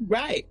together.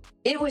 Right.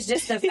 It was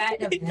just the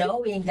fact of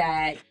knowing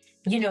that,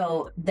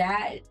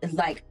 that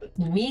like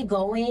me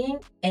going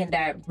and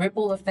that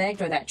ripple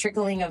effect or that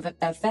trickling of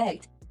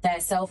effect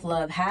that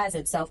self-love has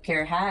and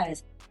self-care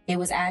has, it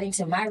was adding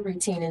to my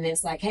routine. And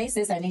it's like, hey,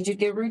 sis, I need you to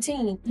get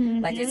routine.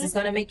 Like, this is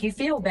going to make you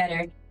feel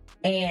better.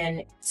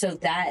 And so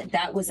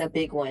that was a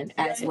big one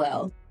as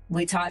well.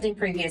 We talked in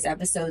previous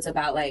episodes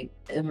about like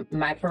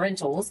my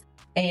parentals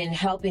and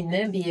helping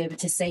them be able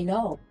to say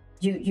no.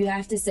 You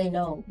have to say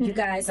no. You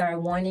guys are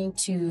wanting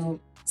to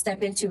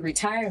step into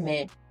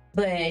retirement,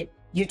 but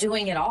you're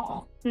doing it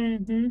all.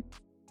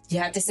 You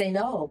have to say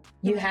no.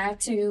 You have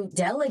to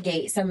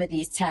delegate some of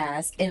these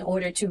tasks in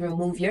order to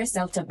remove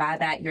yourself to buy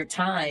back your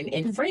time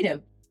and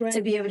freedom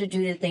to be able to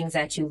do the things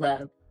that you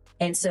love.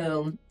 And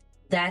so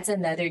that's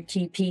another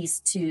key piece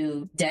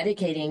to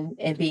dedicating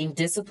and being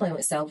disciplined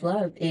with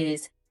self-love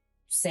is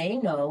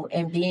saying no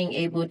and being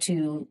able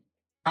to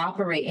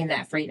operate in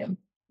that freedom.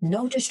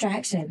 No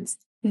distractions.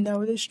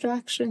 No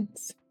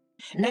distractions.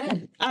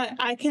 None.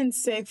 I can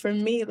say for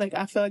me, like,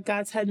 I feel like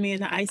God's had me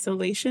in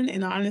isolation.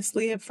 And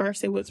honestly, at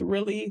first it was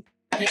really,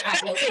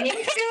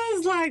 it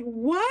was like,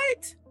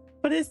 what?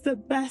 But it's the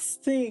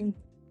best thing.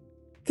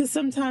 Because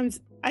sometimes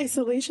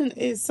isolation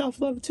is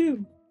self-love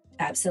too.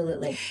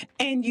 Absolutely.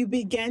 And you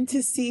begin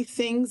to see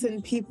things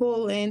and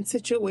people and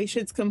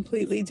situations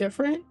completely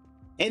different.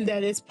 And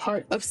that is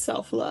part of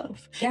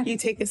self-love. Yeah. You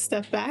take a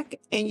step back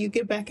and you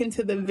get back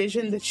into the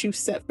vision that you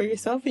set for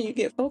yourself and you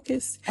get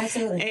focused.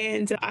 Absolutely.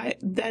 And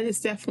that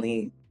is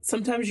definitely,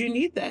 sometimes you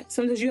need that.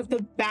 Sometimes you have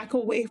to back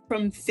away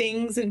from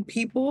things and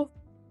people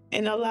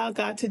and allow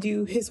God to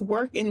do his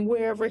work in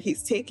wherever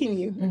he's taking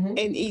you.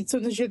 And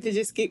sometimes you have to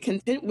just get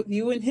content with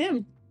you and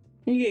him.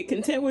 You get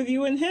content with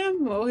you and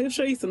him, well, he'll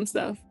show you some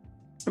stuff.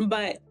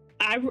 But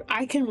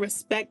I can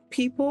respect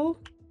people.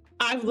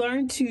 I've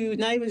learned to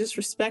not even just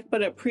respect,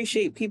 but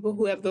appreciate people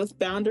who have those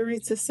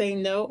boundaries to say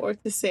no, or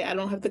to say, I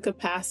don't have the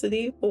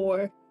capacity,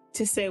 or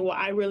to say, well,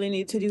 I really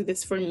need to do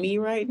this for me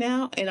right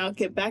now, and I'll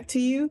get back to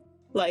you.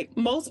 Like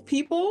most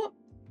people,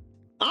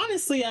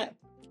 honestly,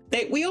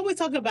 we always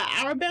talk about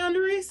our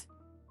boundaries,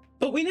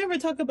 but we never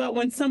talk about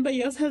when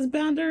somebody else has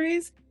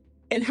boundaries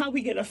and how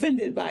we get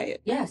offended by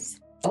it. Yes.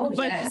 Oh,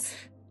 but yes.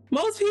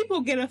 Most people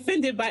get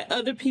offended by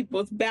other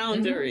people's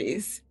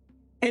boundaries.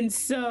 And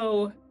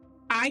so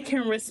I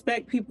can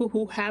respect people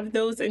who have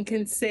those and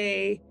can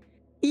say,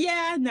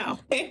 yeah, no.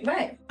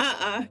 Right.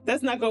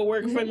 That's not going to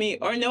work for me.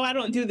 Or no, I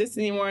don't do this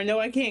anymore. No,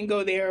 I can't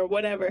go there, or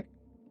whatever.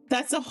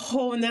 That's a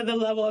whole nother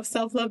level of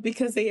self-love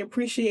because they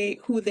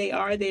appreciate who they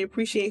are. They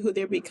appreciate who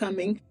they're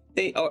becoming.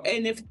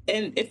 And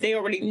if they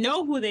already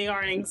know who they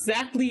are and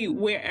exactly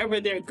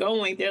wherever they're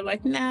going, they're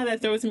like, nah,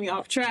 that throws me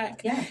off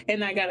track. Yeah.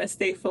 And I got to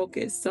stay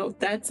focused. So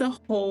that's a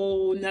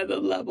whole nother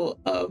level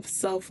of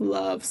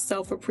self-love,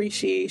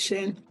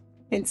 self-appreciation,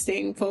 and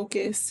staying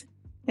focused.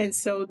 And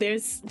so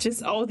there's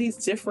just all these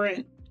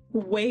different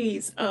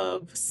ways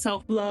of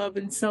self-love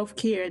and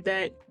self-care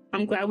that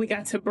I'm glad we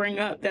got to bring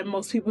up that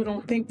most people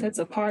don't think that's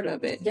a part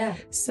of it. Yeah.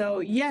 So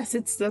yes,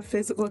 it's the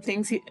physical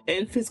things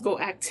and physical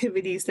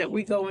activities that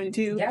we go and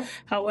do. Yeah.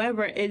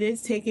 However, it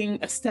is taking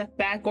a step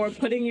back or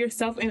putting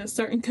yourself in a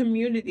certain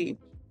community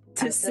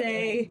to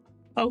say,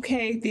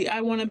 okay,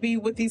 I want to be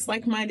with these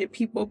like-minded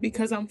people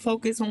because I'm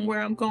focused on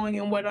where I'm going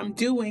and what I'm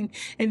doing.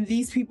 And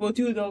these people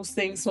do those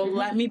things. So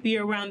let me be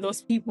around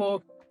those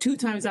people 2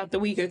 times out the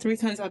week or 3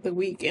 times out the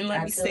week and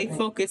let me stay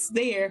focused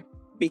there,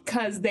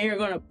 because they are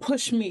going to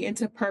push me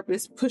into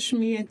purpose, push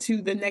me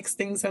into the next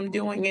things I'm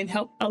doing and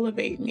help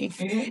elevate me.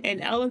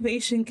 And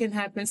elevation can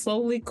happen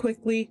slowly,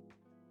 quickly,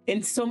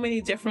 in so many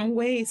different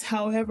ways.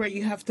 However,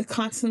 you have to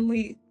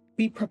constantly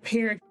be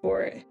prepared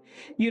for it.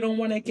 You don't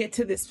want to get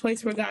to this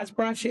place where God's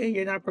brought you and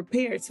you're not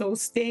prepared. So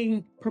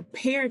staying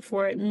prepared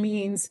for it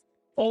means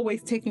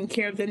always taking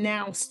care of the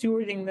now,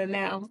 stewarding the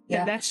now.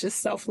 And that's just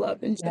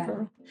self-love in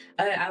general.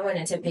 I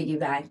wanted to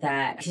piggyback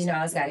that. I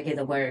always got to get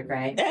the word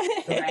right.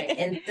 Right.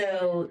 And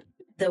so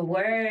the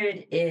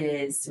word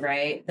is,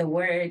 right, the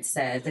word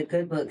says, the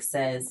good book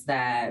says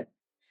that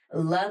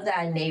love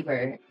thy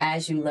neighbor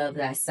as you love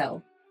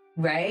thyself.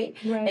 Right?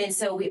 And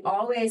so we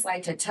always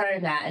like to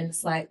turn that, and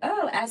it's like,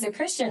 oh, as a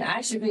Christian,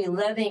 I should be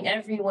loving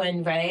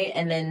everyone, right?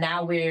 And then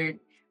now we're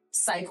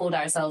cycled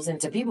ourselves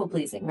into people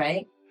pleasing,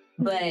 right?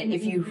 But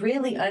if you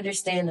really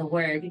understand the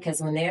word,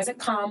 because when there's a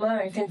comma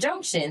or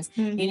conjunctions,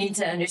 you need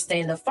to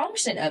understand the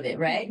function of it,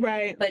 right?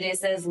 Right. But it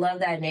says, love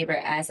thy neighbor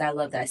as I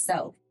love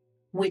thyself,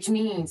 which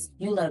means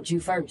you loved you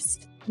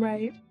first.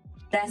 Right.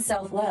 That's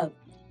self-love.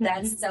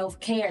 That's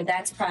self-care.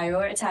 That's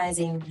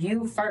prioritizing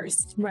you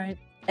first. Right.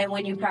 And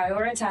when you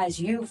prioritize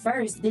you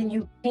first, then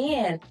you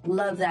can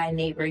love thy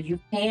neighbor.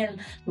 You can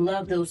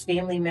love those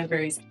family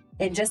members.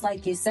 And just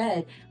like you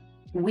said,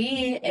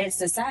 we in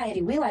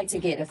society, we like to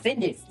get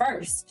offended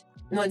first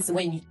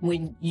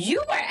when you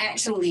are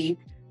actually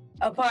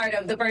a part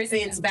of the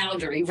person's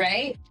boundary,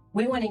 right?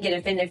 We want to get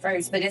offended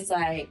first, but it's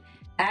like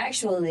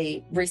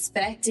actually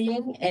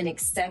respecting and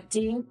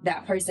accepting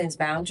that person's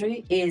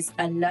boundary is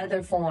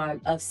another form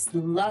of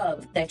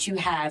love that you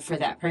have for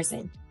that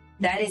person.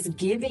 That is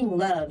giving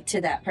love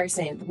to that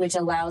person, which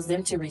allows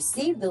them to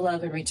receive the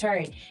love in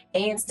return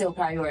and still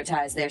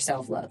prioritize their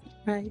self-love.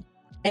 Right.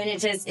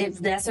 And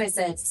that's what it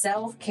said,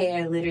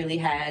 self-care literally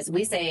has,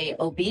 we say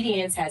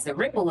obedience has a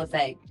ripple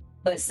effect,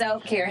 but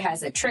self-care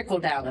has a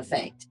trickle-down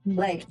effect.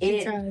 Like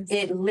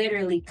it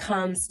literally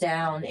comes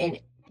down, and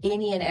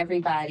any and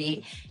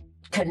everybody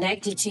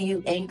connected to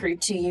you, anchored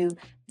to you,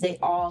 they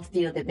all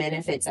feel the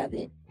benefits of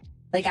it.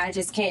 Like I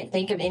just can't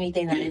think of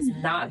anything that is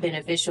not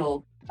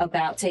beneficial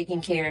about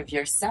taking care of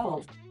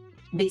yourself,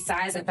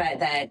 besides the fact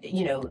that,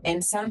 you know,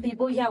 and some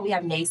people, we have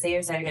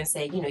naysayers that are going to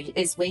say, you know,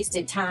 it's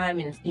wasted time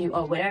and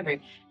or whatever.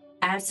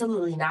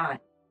 Absolutely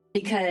not.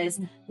 Because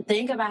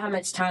think about how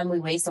much time we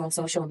waste on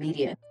social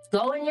media.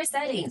 Go in your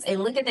settings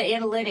and look at the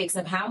analytics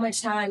of how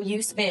much time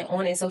you spent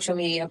on a social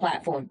media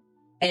platform.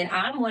 And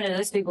I'm one of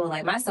those people,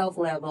 like my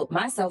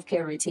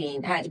self-care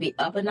routine had to be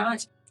up a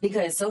notch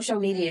because social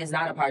media is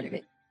not a part of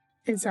it.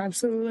 It's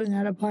absolutely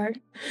not a part.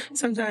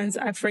 Sometimes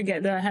I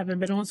forget that I haven't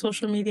been on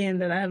social media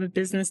and that I have a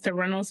business to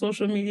run on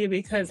social media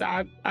because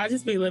I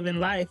just be living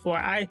life, or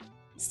I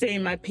stay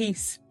in my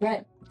peace.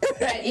 Right.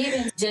 But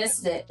even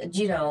just,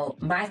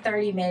 my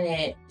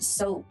 30-minute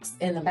soaks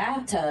in the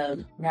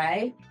bathtub,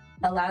 right,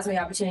 allows me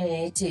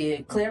opportunity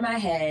to clear my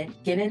head,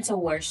 get into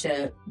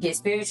worship, get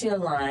spiritually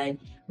aligned,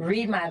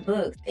 read my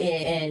book,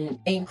 and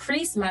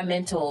increase my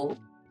mental,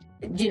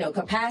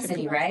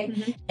 capacity,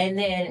 right? And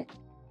then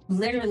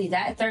literally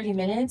that 30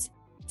 minutes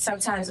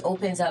sometimes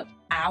opens up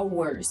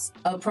hours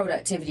of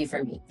productivity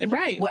for me.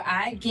 Right. Where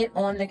I get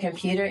on the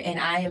computer and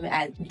I am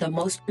at the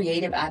most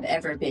creative I've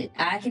ever been.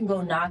 I can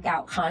go knock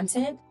out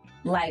content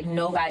like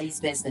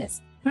nobody's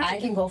business. Right. I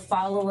can go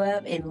follow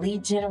up and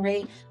lead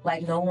generate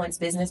like no one's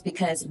business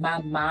because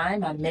my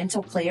mind, my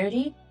mental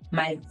clarity,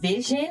 my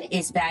vision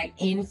is back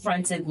in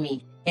front of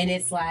me. And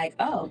it's like,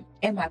 oh,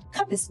 and my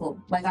cup is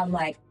full. Like, I'm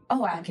like,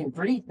 oh, I can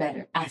breathe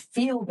better. I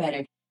feel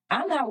better.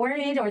 I'm not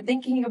worried or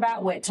thinking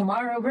about what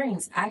tomorrow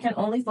brings. I can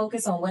only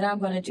focus on what I'm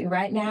going to do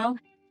right now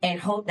and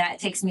hope that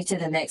takes me to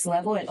the next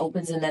level and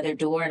opens another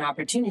door and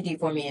opportunity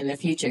for me in the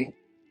future.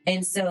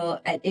 And so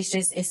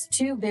it's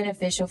too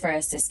beneficial for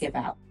us to skip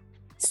out.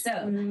 So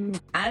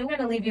I'm going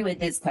to leave you with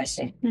this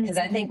question because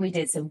I think we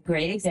did some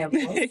great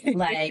examples.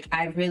 Like,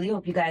 I really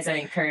hope you guys are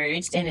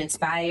encouraged and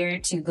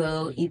inspired to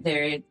go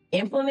either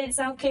implement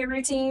self-care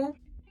routine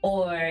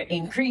or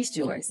increase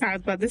yours. I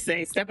was about to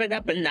say, step it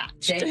up a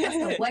notch.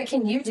 So what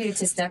can you do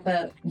to step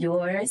up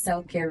your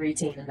self-care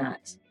routine a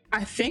notch?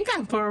 I think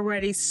I've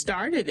already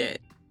started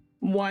it.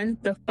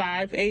 The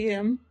 5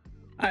 a.m.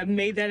 I've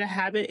made that a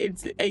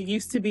habit. It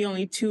used to be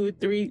only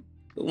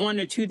 1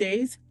 or 2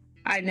 days.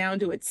 I now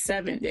do it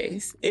 7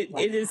 days.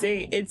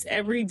 It's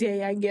every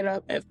day I get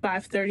up at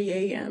 5:30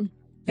 a.m.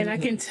 and I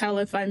can tell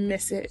if I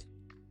miss it.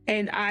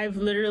 And I've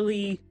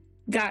literally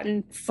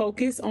gotten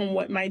focused on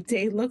what my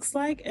day looks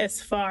like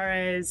as far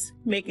as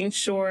making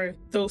sure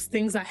those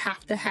things I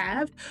have to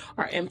have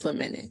are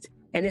implemented.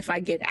 And if I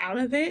get out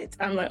of it,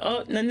 I'm like,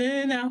 oh,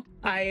 no.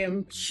 I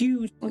am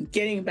huge on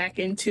getting back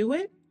into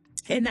it.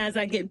 And as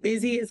I get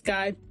busy, as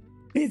God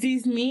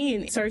busies me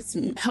and starts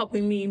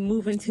helping me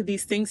move into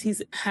these things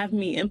he's have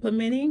me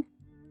implementing,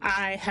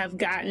 I've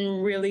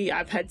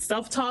had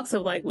self-talks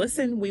of like,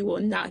 listen, we will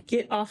not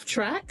get off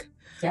track.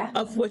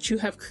 of what you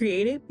have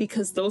created,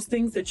 because those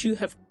things that you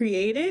have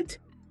created,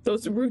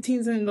 those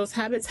routines and those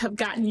habits have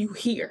gotten you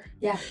here.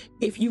 Yeah.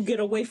 If you get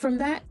away from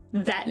that,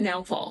 that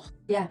now falls.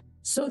 Yeah.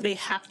 So they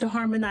have to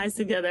harmonize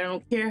together. I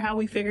don't care how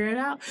we figure it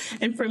out.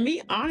 And for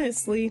me,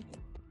 honestly,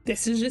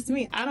 this is just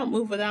me. I don't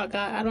move without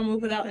God. I don't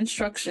move without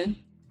instruction.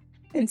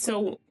 And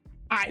so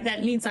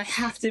that means I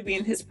have to be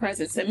in his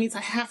presence. That means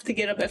I have to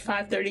get up at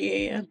 5:30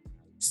 a.m.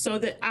 so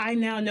that I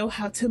now know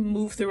how to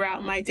move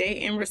throughout my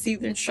day and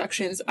receive the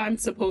instructions I'm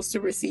supposed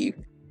to receive.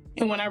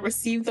 And when I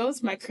receive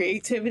those, my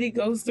creativity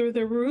goes through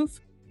the roof.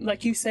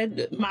 Like you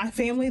said, my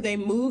family, they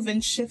move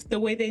and shift the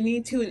way they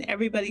need to, and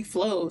everybody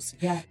flows.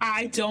 Yeah.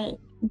 I don't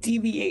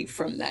deviate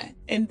from that.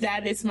 And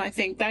that is my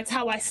thing. That's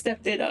how I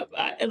stepped it up.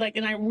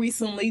 And I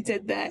recently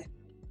did that.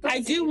 I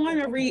do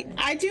want to read.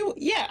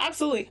 Yeah,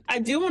 absolutely. I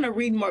do want to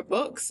read more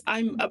books.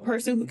 I'm a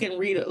person who can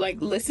read,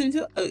 listen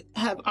to,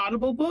 have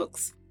Audible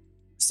books.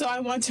 So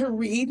I want to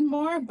read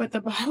more, but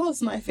the Bible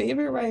is my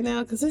favorite right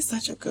now because it's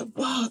such a good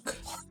book.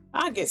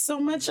 I get so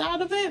much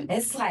out of it.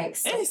 It's like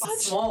so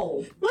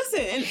small. Listen,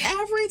 and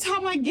every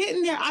time I get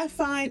in there, I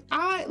find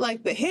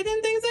like the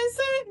hidden things they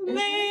say.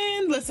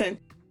 Man, listen,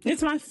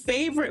 it's my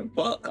favorite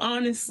book,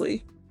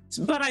 honestly.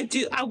 But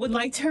I would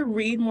like to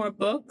read more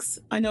books.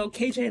 I know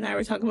KJ and I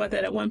were talking about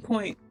that at one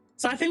point.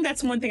 So I think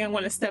that's one thing I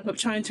want to step up,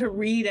 trying to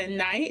read at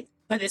night.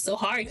 But it's so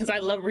hard because I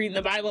love reading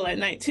the Bible at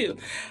night too.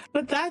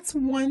 But that's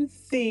one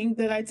thing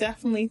that I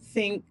definitely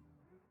think,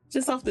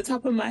 just off the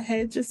top of my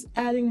head, just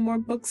adding more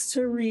books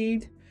to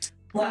read.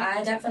 Well,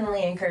 I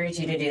definitely encourage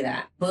you to do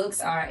that.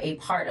 Books are a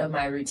part of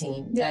my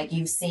routine. Yeah. Like,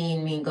 you've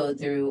seen me go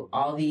through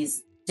all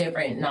these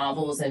different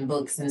novels and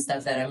books and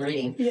stuff that I'm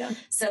reading. Yeah.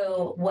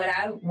 So what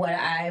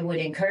I would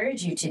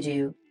encourage you to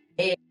do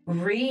is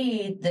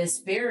read the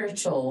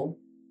spiritual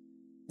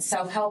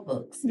self-help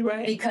books.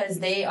 Right. Because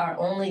they are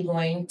only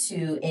going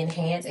to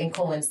enhance and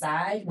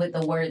coincide with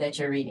the word that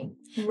you're reading.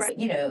 Right.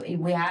 So,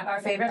 we have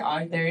our favorite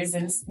authors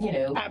and,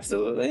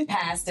 absolutely,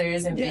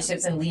 pastors and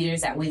bishops and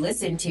leaders that we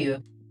listen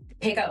to.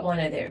 Pick up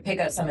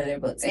some of their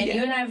books. And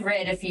you and I have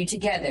read a few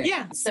together.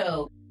 Yeah.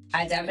 So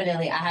I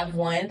have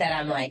one that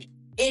I'm like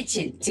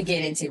itching to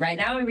get into. Right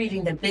now I'm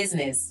reading the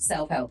business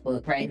self-help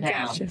book right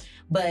now. Gotcha.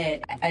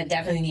 But I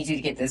definitely need you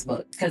to get this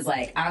book. Because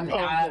I've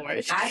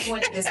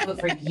wanted this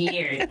book for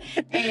years.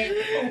 And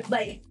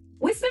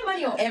we spend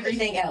money on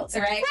everything else,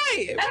 right?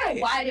 Right. I don't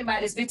know why I didn't buy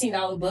this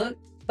 $15 book.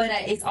 But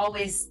it's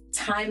always,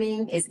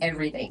 timing is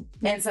everything.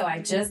 And so I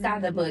just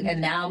got the book, and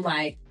now I'm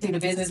like, through the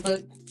business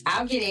book,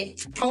 I'll get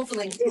it,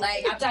 hopefully.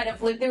 I'm trying to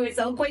flip through it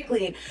so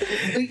quickly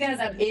because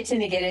I'm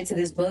itching to get into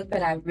this book.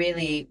 But I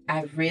really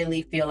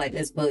feel like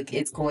this book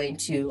is going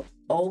to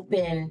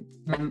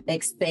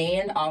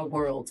expand our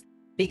world.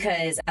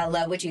 Because I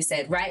love what you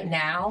said. Right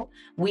now,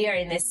 we are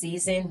in this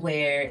season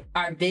where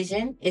our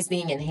vision is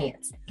being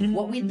enhanced. Mm-hmm.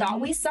 What we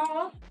thought we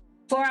saw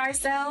for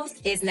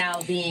ourselves is now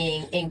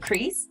being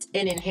increased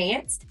and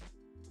enhanced.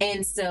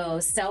 And so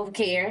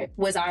self-care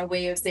was our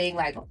way of saying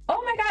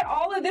oh my God,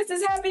 all of this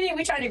is happening.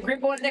 We try to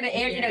grip onto the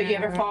air. You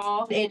ever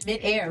fall in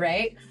midair,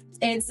 right?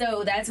 And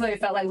so that's what it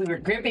felt like. We were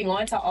gripping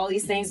onto all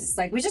these things. It's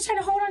like, we're just trying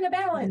to hold on to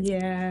balance.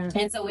 Yeah.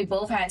 And so we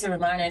both had to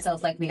remind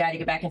ourselves, we got to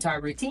get back into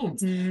our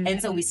routines. Mm-hmm.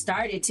 And so we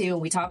started to,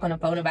 we talk on the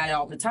phone about it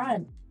all the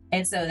time.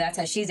 And so that's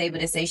how she's able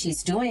to say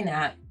she's doing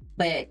that.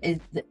 But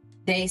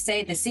they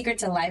say the secret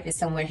to life is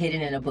somewhere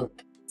hidden in a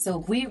book. So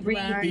if we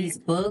read these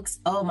books,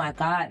 oh my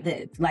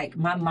God,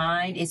 my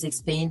mind is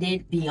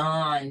expanded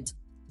beyond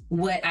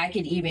what I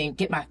could even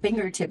get my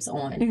fingertips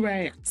on.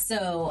 Right.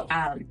 So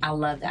I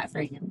love that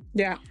for you.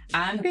 Yeah.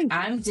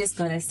 I'm just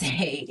going to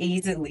say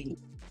easily,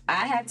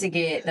 I have to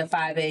get the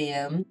 5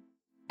 a.m.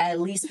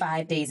 at least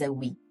 5 days a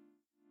week.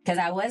 Because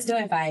I was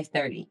doing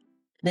 5:30.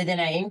 But then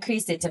I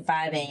increased it to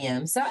 5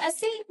 a.m. So I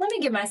see, let me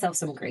give myself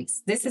some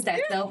grace. This is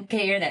that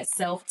self-care, that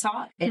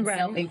self-talk, and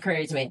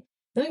self-encouragement.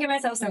 Let me give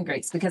myself some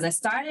grace because I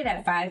started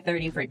at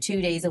 5:30 for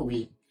 2 days a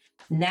week.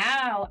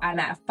 Now I'm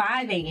at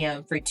 5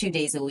 a.m. for 2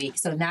 days a week.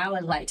 So now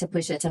I'd like to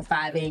push it to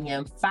 5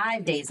 a.m.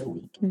 5 days a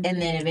week. Mm-hmm.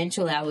 And then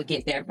eventually I would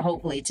get there,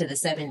 hopefully, to the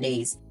 7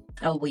 days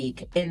a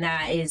week. And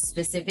that is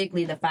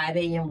specifically the 5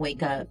 a.m.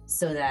 wake up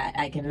so that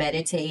I can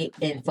meditate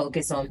and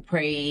focus on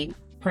praying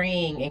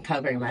and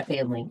covering my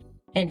family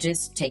and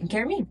just taking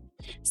care of me.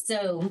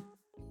 So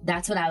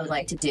that's what I would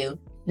like to do.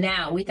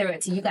 Now we throw it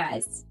to you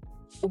guys.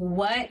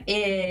 What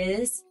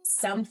is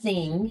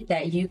something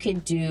that you can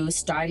do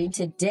starting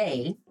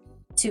today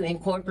to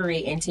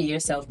incorporate into your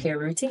self-care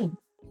routine?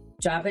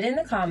 Drop it in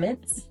the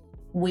comments.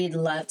 We'd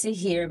love to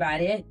hear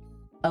about it.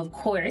 Of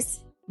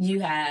course,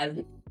 you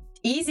have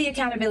easy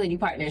accountability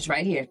partners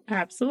right here.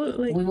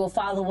 Absolutely. We will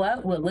follow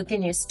up. We'll look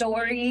in your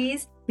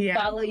stories,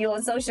 follow you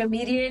on social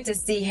media to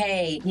see,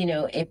 hey,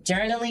 if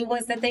journaling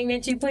was the thing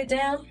that you put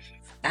down,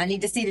 I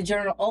need to see the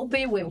journal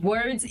open with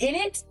words in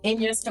it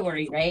in your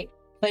story, right?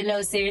 But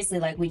no,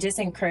 seriously, we just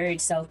encourage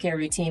self-care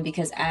routine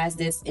because as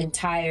this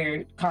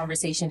entire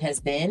conversation has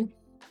been,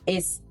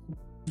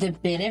 the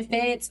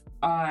benefits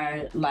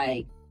are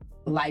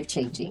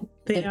life-changing.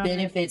 The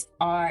benefits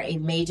are a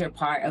major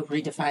part of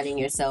redefining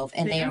yourself,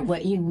 and they are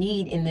what you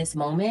need in this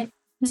moment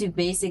to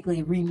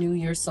basically renew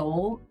your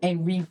soul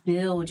and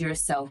rebuild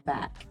yourself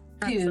back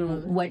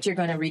to what you're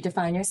going to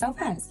redefine yourself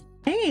as.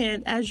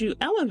 And as you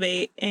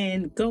elevate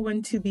and go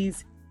into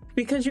these,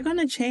 because you're going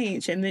to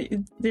change,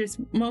 and there's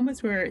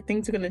moments where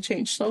things are going to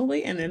change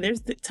slowly, and then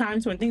there's the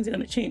times when things are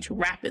going to change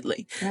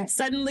rapidly. Right.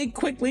 Suddenly,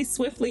 quickly,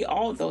 swiftly,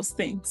 all of those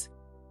things.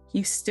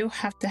 You still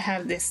have to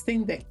have this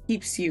thing that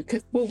keeps you,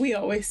 because what we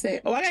always say,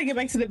 I got to get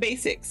back to the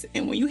basics.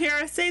 And when you hear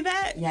us say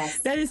that, yes,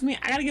 that is me.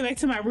 I got to get back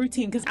to my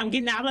routine because I'm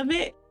getting out of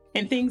it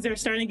and things are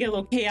starting to get a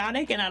little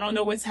chaotic and I don't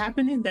know what's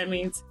happening. That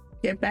means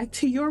get back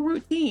to your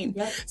routine.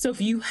 Yep. So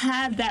if you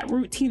have that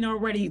routine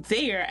already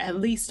there, at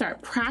least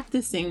start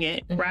practicing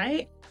it,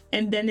 right?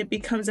 And then it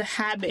becomes a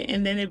habit,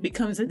 and then it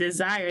becomes a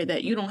desire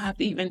that you don't have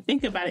to even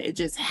think about it. It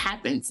just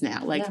happens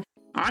now. Like,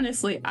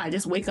 honestly, I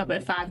just wake up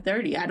at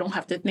 5:30. I don't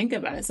have to think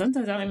about it.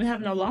 Sometimes I don't even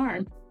have an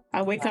alarm.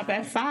 I wake up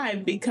at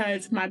 5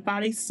 because my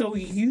body's so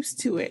used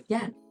to it.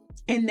 Yeah.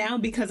 And now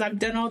because I've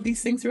done all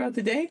these things throughout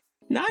the day,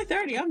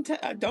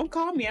 9:30, don't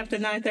call me after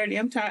 9:30.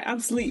 I'm tired. I'm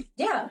asleep.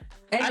 Yeah.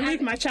 And I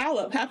leave my child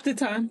up half the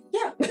time.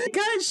 Yeah.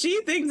 Because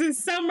she thinks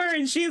it's summer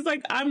and she's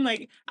like, I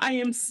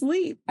am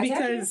asleep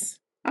because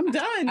I'm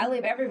done. I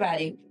leave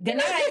everybody. Good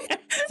night.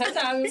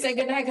 Sometimes we say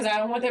good night because I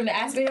don't want them to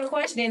ask me a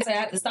question, so I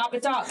have to stop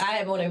and talk. I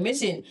am on a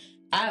mission.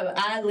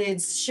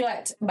 Eyelids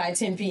shut by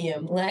 10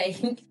 p.m.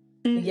 Like,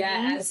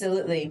 yeah,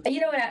 absolutely.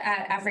 You know what?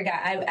 I forgot.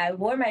 I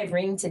wore my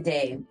ring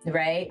today,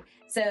 right?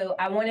 So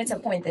I wanted to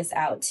point this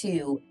out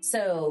too.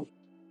 So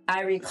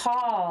I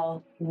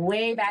recall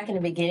way back in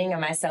the beginning of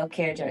my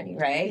self-care journey,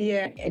 right?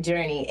 Yeah.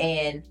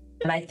 And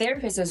my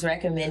therapist was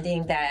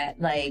recommending that,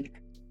 like,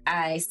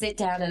 I sit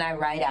down and I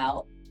write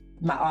out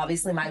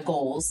my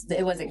goals.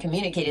 It wasn't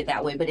communicated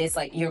that way, but it's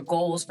like your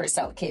goals for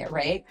self-care,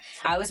 right?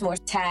 I was more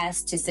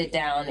tasked to sit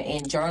down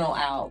and journal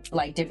out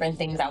like different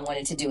things I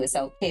wanted to do with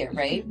self-care,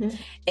 right? Mm-hmm.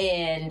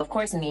 And of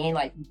course, me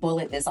like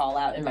bullet this all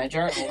out in my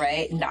journal,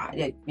 right?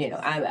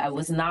 I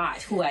was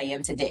not who I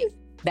am today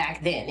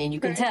back then, and you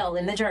can tell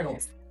in the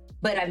journals.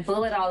 But I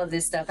bullet all of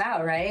this stuff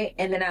out, right?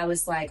 And then I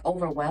was like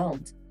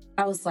overwhelmed.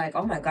 I was like,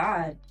 oh my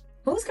God,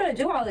 who's gonna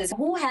do all this?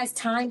 Who has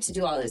time to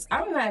do all this?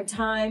 I don't have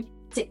time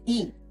to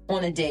eat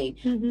on a day,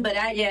 but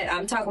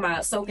I'm talking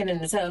about soaking in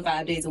the tub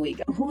 5 days a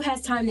week. Who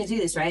has time to do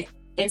this, right?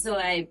 And so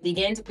I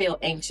began to feel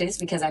anxious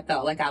because I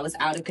felt like I was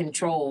out of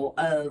control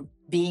of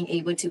being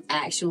able to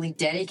actually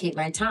dedicate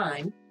my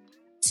time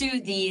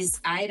to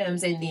these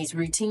items and these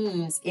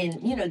routines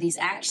and, these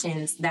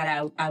actions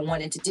that I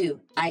wanted to do.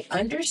 I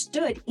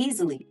understood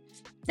easily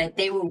that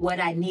they were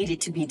what I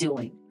needed to be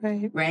doing,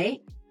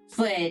 right?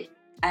 But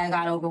I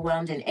got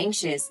overwhelmed and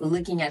anxious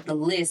looking at the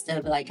list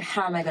of like,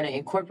 how am I going to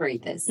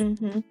incorporate this?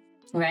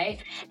 Right?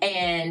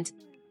 And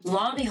lo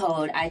and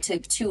behold, I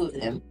took 2 of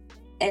them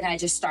and I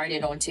just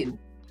started on 2.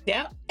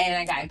 Yeah.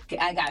 And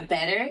I got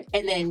better.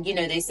 And then,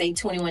 they say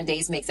 21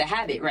 days makes a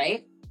habit,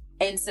 right?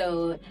 And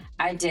so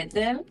I did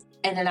them.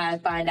 And then I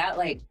find out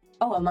like,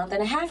 a month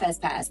and a half has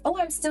passed.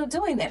 I'm still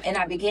doing them. And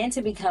I began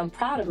to become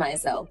proud of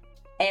myself.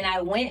 And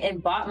I went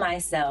and bought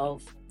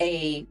myself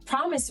a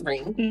promise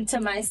ring to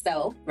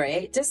myself,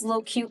 right? Just a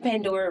little cute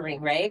Pandora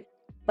ring, right?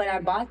 But I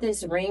bought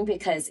this ring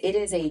because it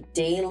is a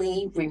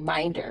daily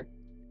reminder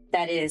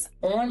that is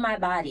on my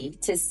body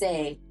to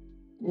say,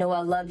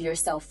 Noah, love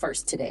yourself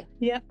first today.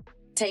 Yep.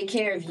 Take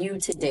care of you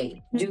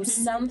today. Do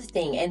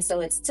something. And so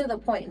it's to the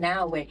point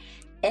now where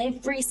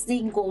every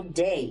single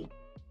day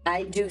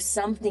I do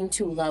something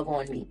to love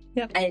on me.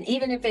 Yep. And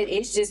even if it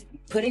is just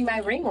putting my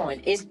ring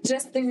on, it's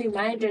just the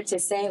reminder to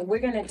say, we're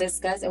going to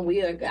discuss and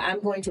I'm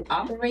going to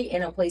operate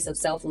in a place of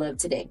self-love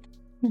today.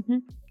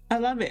 I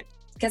love it.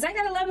 Because I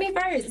got to love me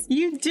first.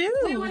 You do.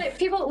 We want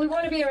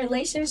to be in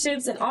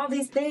relationships and all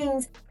these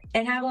things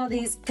and have all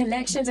these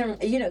connections and,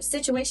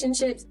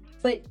 situationships,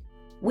 but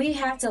we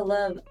have to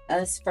love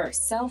us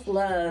first.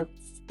 Self-love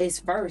is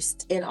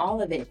first in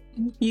all of it.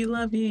 You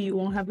love you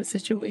won't have a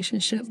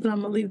situationship, but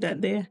I'm going to leave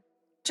that there.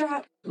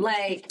 Drop.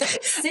 Like,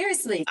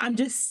 seriously. I'm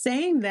just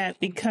saying that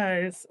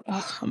because,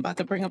 I'm about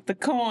to bring up the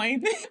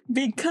coin,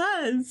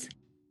 because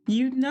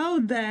you know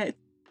that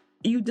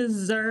you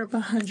deserve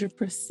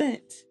 100%.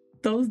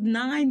 Those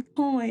 9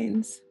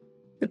 coins,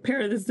 this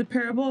is the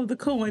parable of the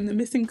coin, the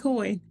missing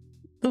coin.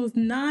 Those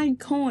 9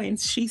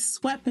 coins, she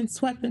swept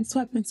until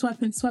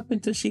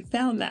she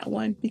found that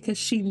one because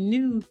she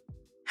knew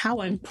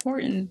how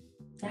important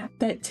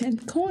that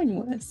 10th coin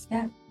was.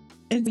 Yeah.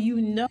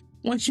 And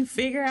once you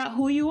figure out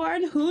who you are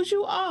and whose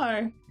you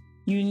are,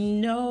 you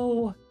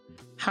know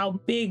how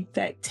big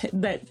that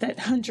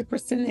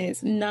 100%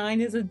 is.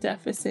 9 is a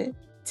deficit.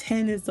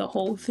 10 is the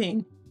whole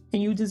thing.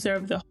 And you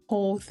deserve the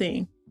whole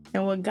thing.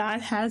 And what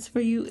God has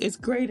for you is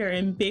greater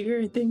and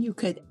bigger than you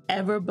could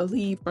ever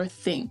believe or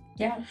think.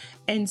 Yeah.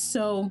 And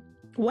so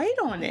wait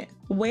on it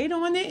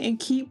and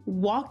keep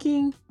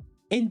walking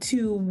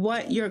into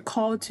what you're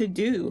called to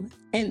do.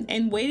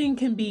 And waiting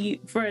can be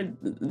for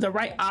the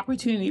right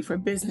opportunity for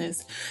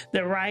business,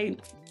 the right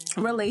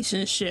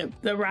relationship,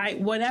 the right,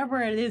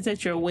 whatever it is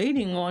that you're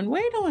waiting on,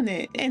 wait on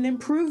it and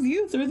improve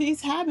you through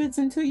these habits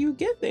until you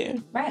get there.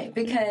 Right.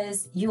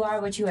 Because you are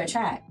what you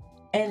attract.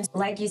 And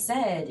like you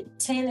said,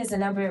 10 is a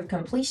number of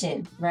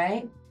completion,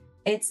 right?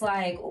 It's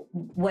like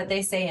what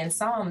they say in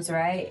Psalms,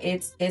 right?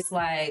 It's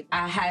like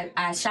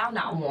I shall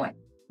not want,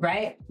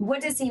 right?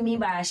 What does he mean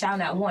by I shall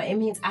not want? It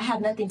means I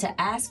have nothing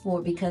to ask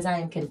for because I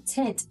am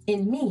content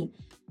in me.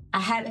 I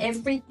have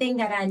everything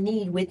that I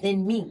need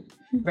within me,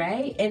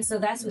 right? And so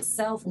that's what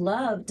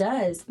self-love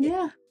does.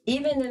 Yeah.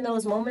 Even in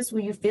those moments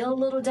where you feel a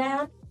little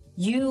down,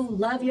 you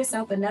love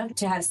yourself enough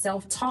to have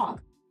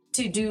self-talk,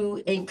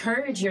 to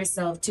encourage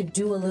yourself to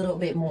do a little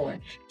bit more,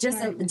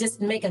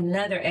 just make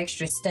another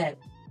extra step.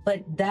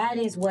 But that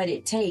is what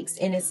it takes.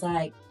 And it's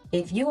like,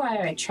 if you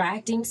are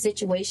attracting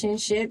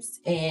situationships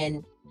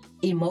and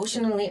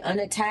emotionally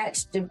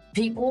unattached to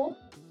people,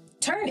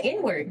 turn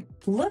inward,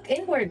 look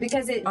inward,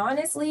 because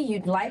honestly,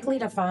 you'd likely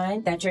to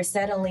find that you're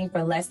settling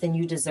for less than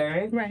you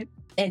deserve. Right.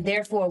 And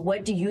therefore,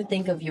 what do you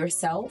think of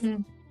yourself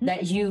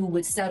that you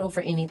would settle for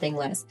anything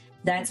less?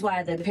 That's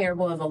why the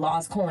parable of the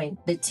lost coin,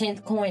 the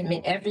 10th coin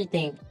meant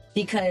everything,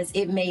 because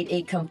it made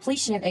a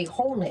completion, a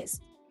wholeness.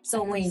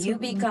 So when you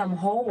become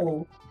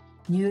whole,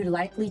 you're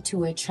likely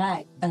to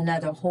attract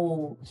another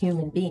whole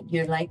human being.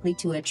 You're likely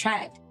to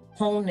attract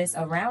wholeness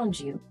around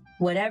you,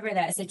 whatever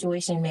that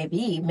situation may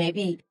be.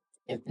 Maybe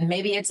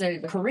it's a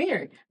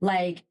career,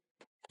 like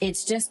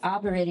it's just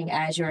operating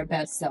as your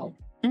best self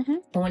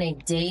on a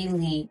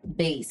daily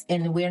base.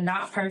 And we're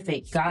not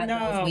perfect. God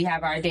knows we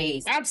have our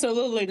days.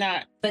 Absolutely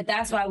not. But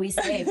that's why we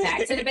say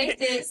back to the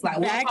basics. Like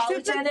we'll call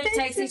each other,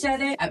 text each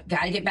other. I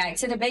got to get back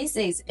to the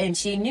basics. And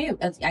she knew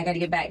I got to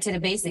get back to the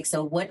basics.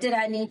 So what did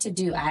I need to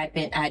do? I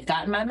had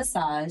gotten my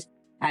massage.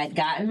 I had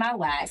gotten my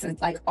wax.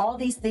 It's like all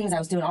these things. I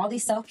was doing all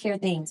these self-care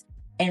things.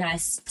 And I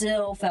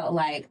still felt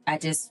like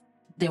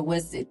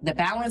the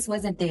balance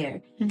wasn't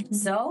there.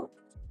 So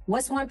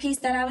what's one piece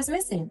that I was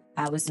missing?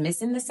 I was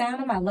missing the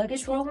sound of my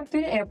luggage rolling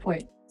through the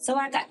airport. So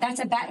that's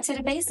a back to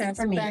the basics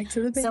for me. Back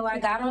to the basics. So I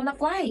got on the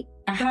flight.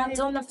 I hopped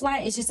on the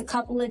flight. It's just a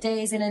couple of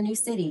days in a new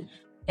city.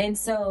 And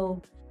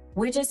so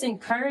we're just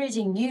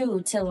encouraging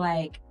you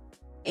to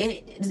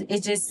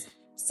it just,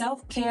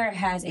 self-care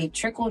has a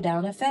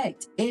trickle-down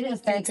effect. It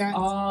affects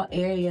all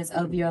areas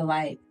of your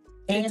life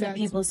and the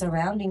people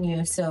surrounding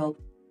you. So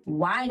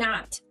why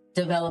not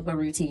develop a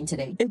routine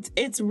today?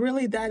 It's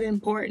really that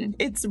important.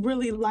 It's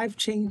really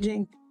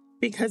life-changing,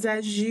 because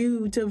as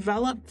you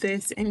develop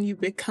this and you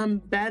become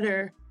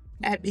better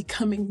at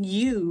becoming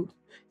you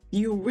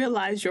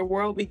realize your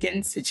world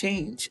begins to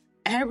change.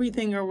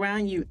 Everything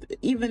around you,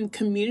 even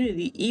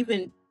community,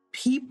 even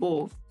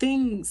people,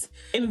 things,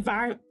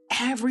 environment,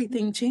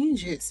 everything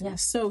changes. Yeah.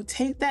 So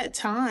take that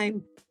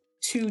time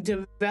to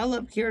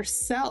develop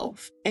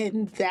yourself.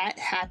 And that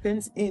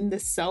happens in the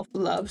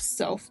self-love,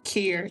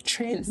 self-care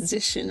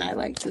transition, I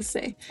like to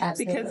say.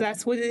 Absolutely. Because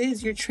that's what it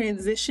is. You're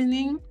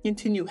transitioning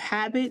into new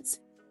habits,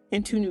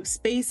 into new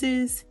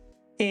spaces,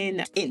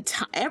 and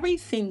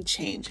everything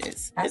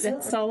changes.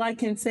 Absolutely. That's all I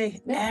can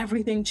say. Yeah.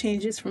 Everything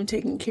changes from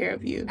taking care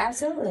of you.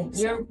 Absolutely.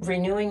 So, you're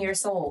renewing your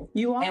soul.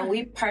 You are. And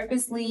we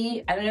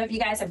purposely, I don't know if you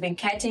guys have been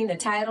catching the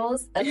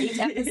titles of each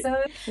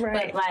episode,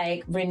 right.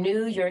 But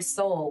renew your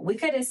soul. We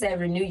could have said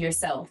renew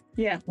yourself.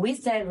 Yeah. We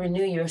said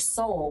renew your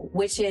soul,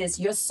 which is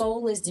your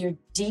soul is your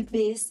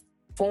deepest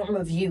form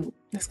of you.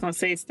 I was going to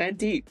say it's that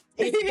deep.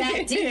 It's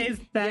that deep. It's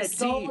that your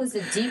soul deep. is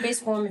the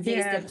deepest form of you.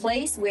 Yeah. It's the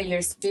place where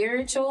your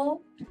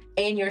spiritual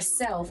and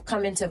yourself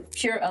come into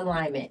pure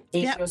alignment.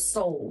 It's your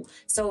soul.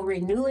 So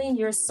renewing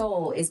your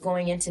soul is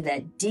going into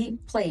that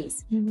deep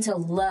place to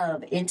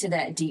love into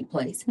that deep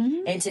place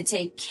and to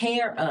take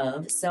care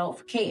of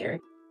self-care,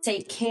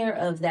 take care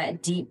of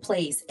that deep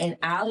place. And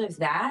out of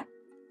that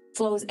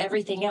flows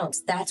everything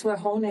else. That's where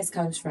wholeness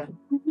comes from.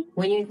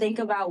 When you think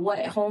about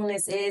what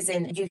wholeness is,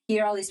 and you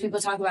hear all these people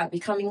talk about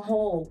becoming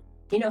whole,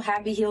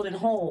 happy, healed, and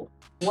whole.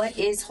 What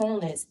is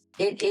wholeness?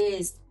 It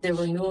is the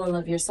renewal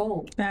of your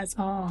soul. That's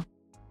all.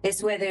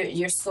 It's whether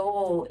your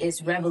soul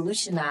is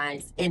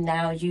revolutionized and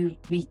now you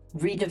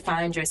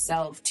redefined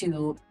yourself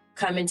to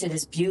come into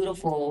this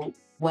beautiful,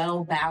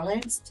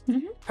 well-balanced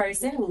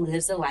person who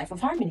lives a life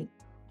of harmony.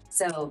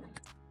 So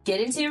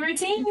get into your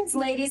routines,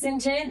 ladies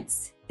and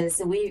gents.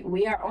 So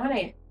we are on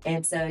it.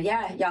 And so,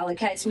 y'all will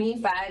catch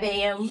me 5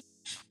 a.m.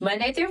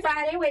 Monday through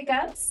Friday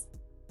wake-ups.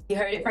 You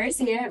heard it first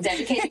here. I'm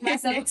dedicating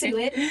myself to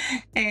it.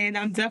 And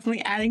I'm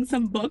definitely adding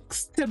some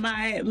books to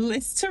my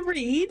list to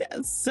read.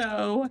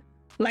 So,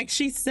 like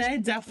she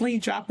said, definitely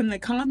drop in the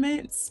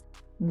comments.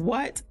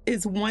 What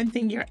is one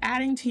thing you're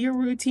adding to your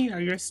routine,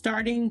 or you're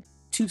starting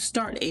to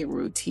start a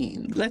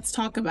routine? Let's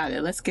talk about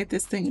it. Let's get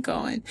this thing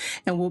going.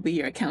 And we'll be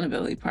your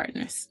accountability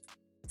partners.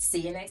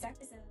 See you next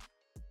episode.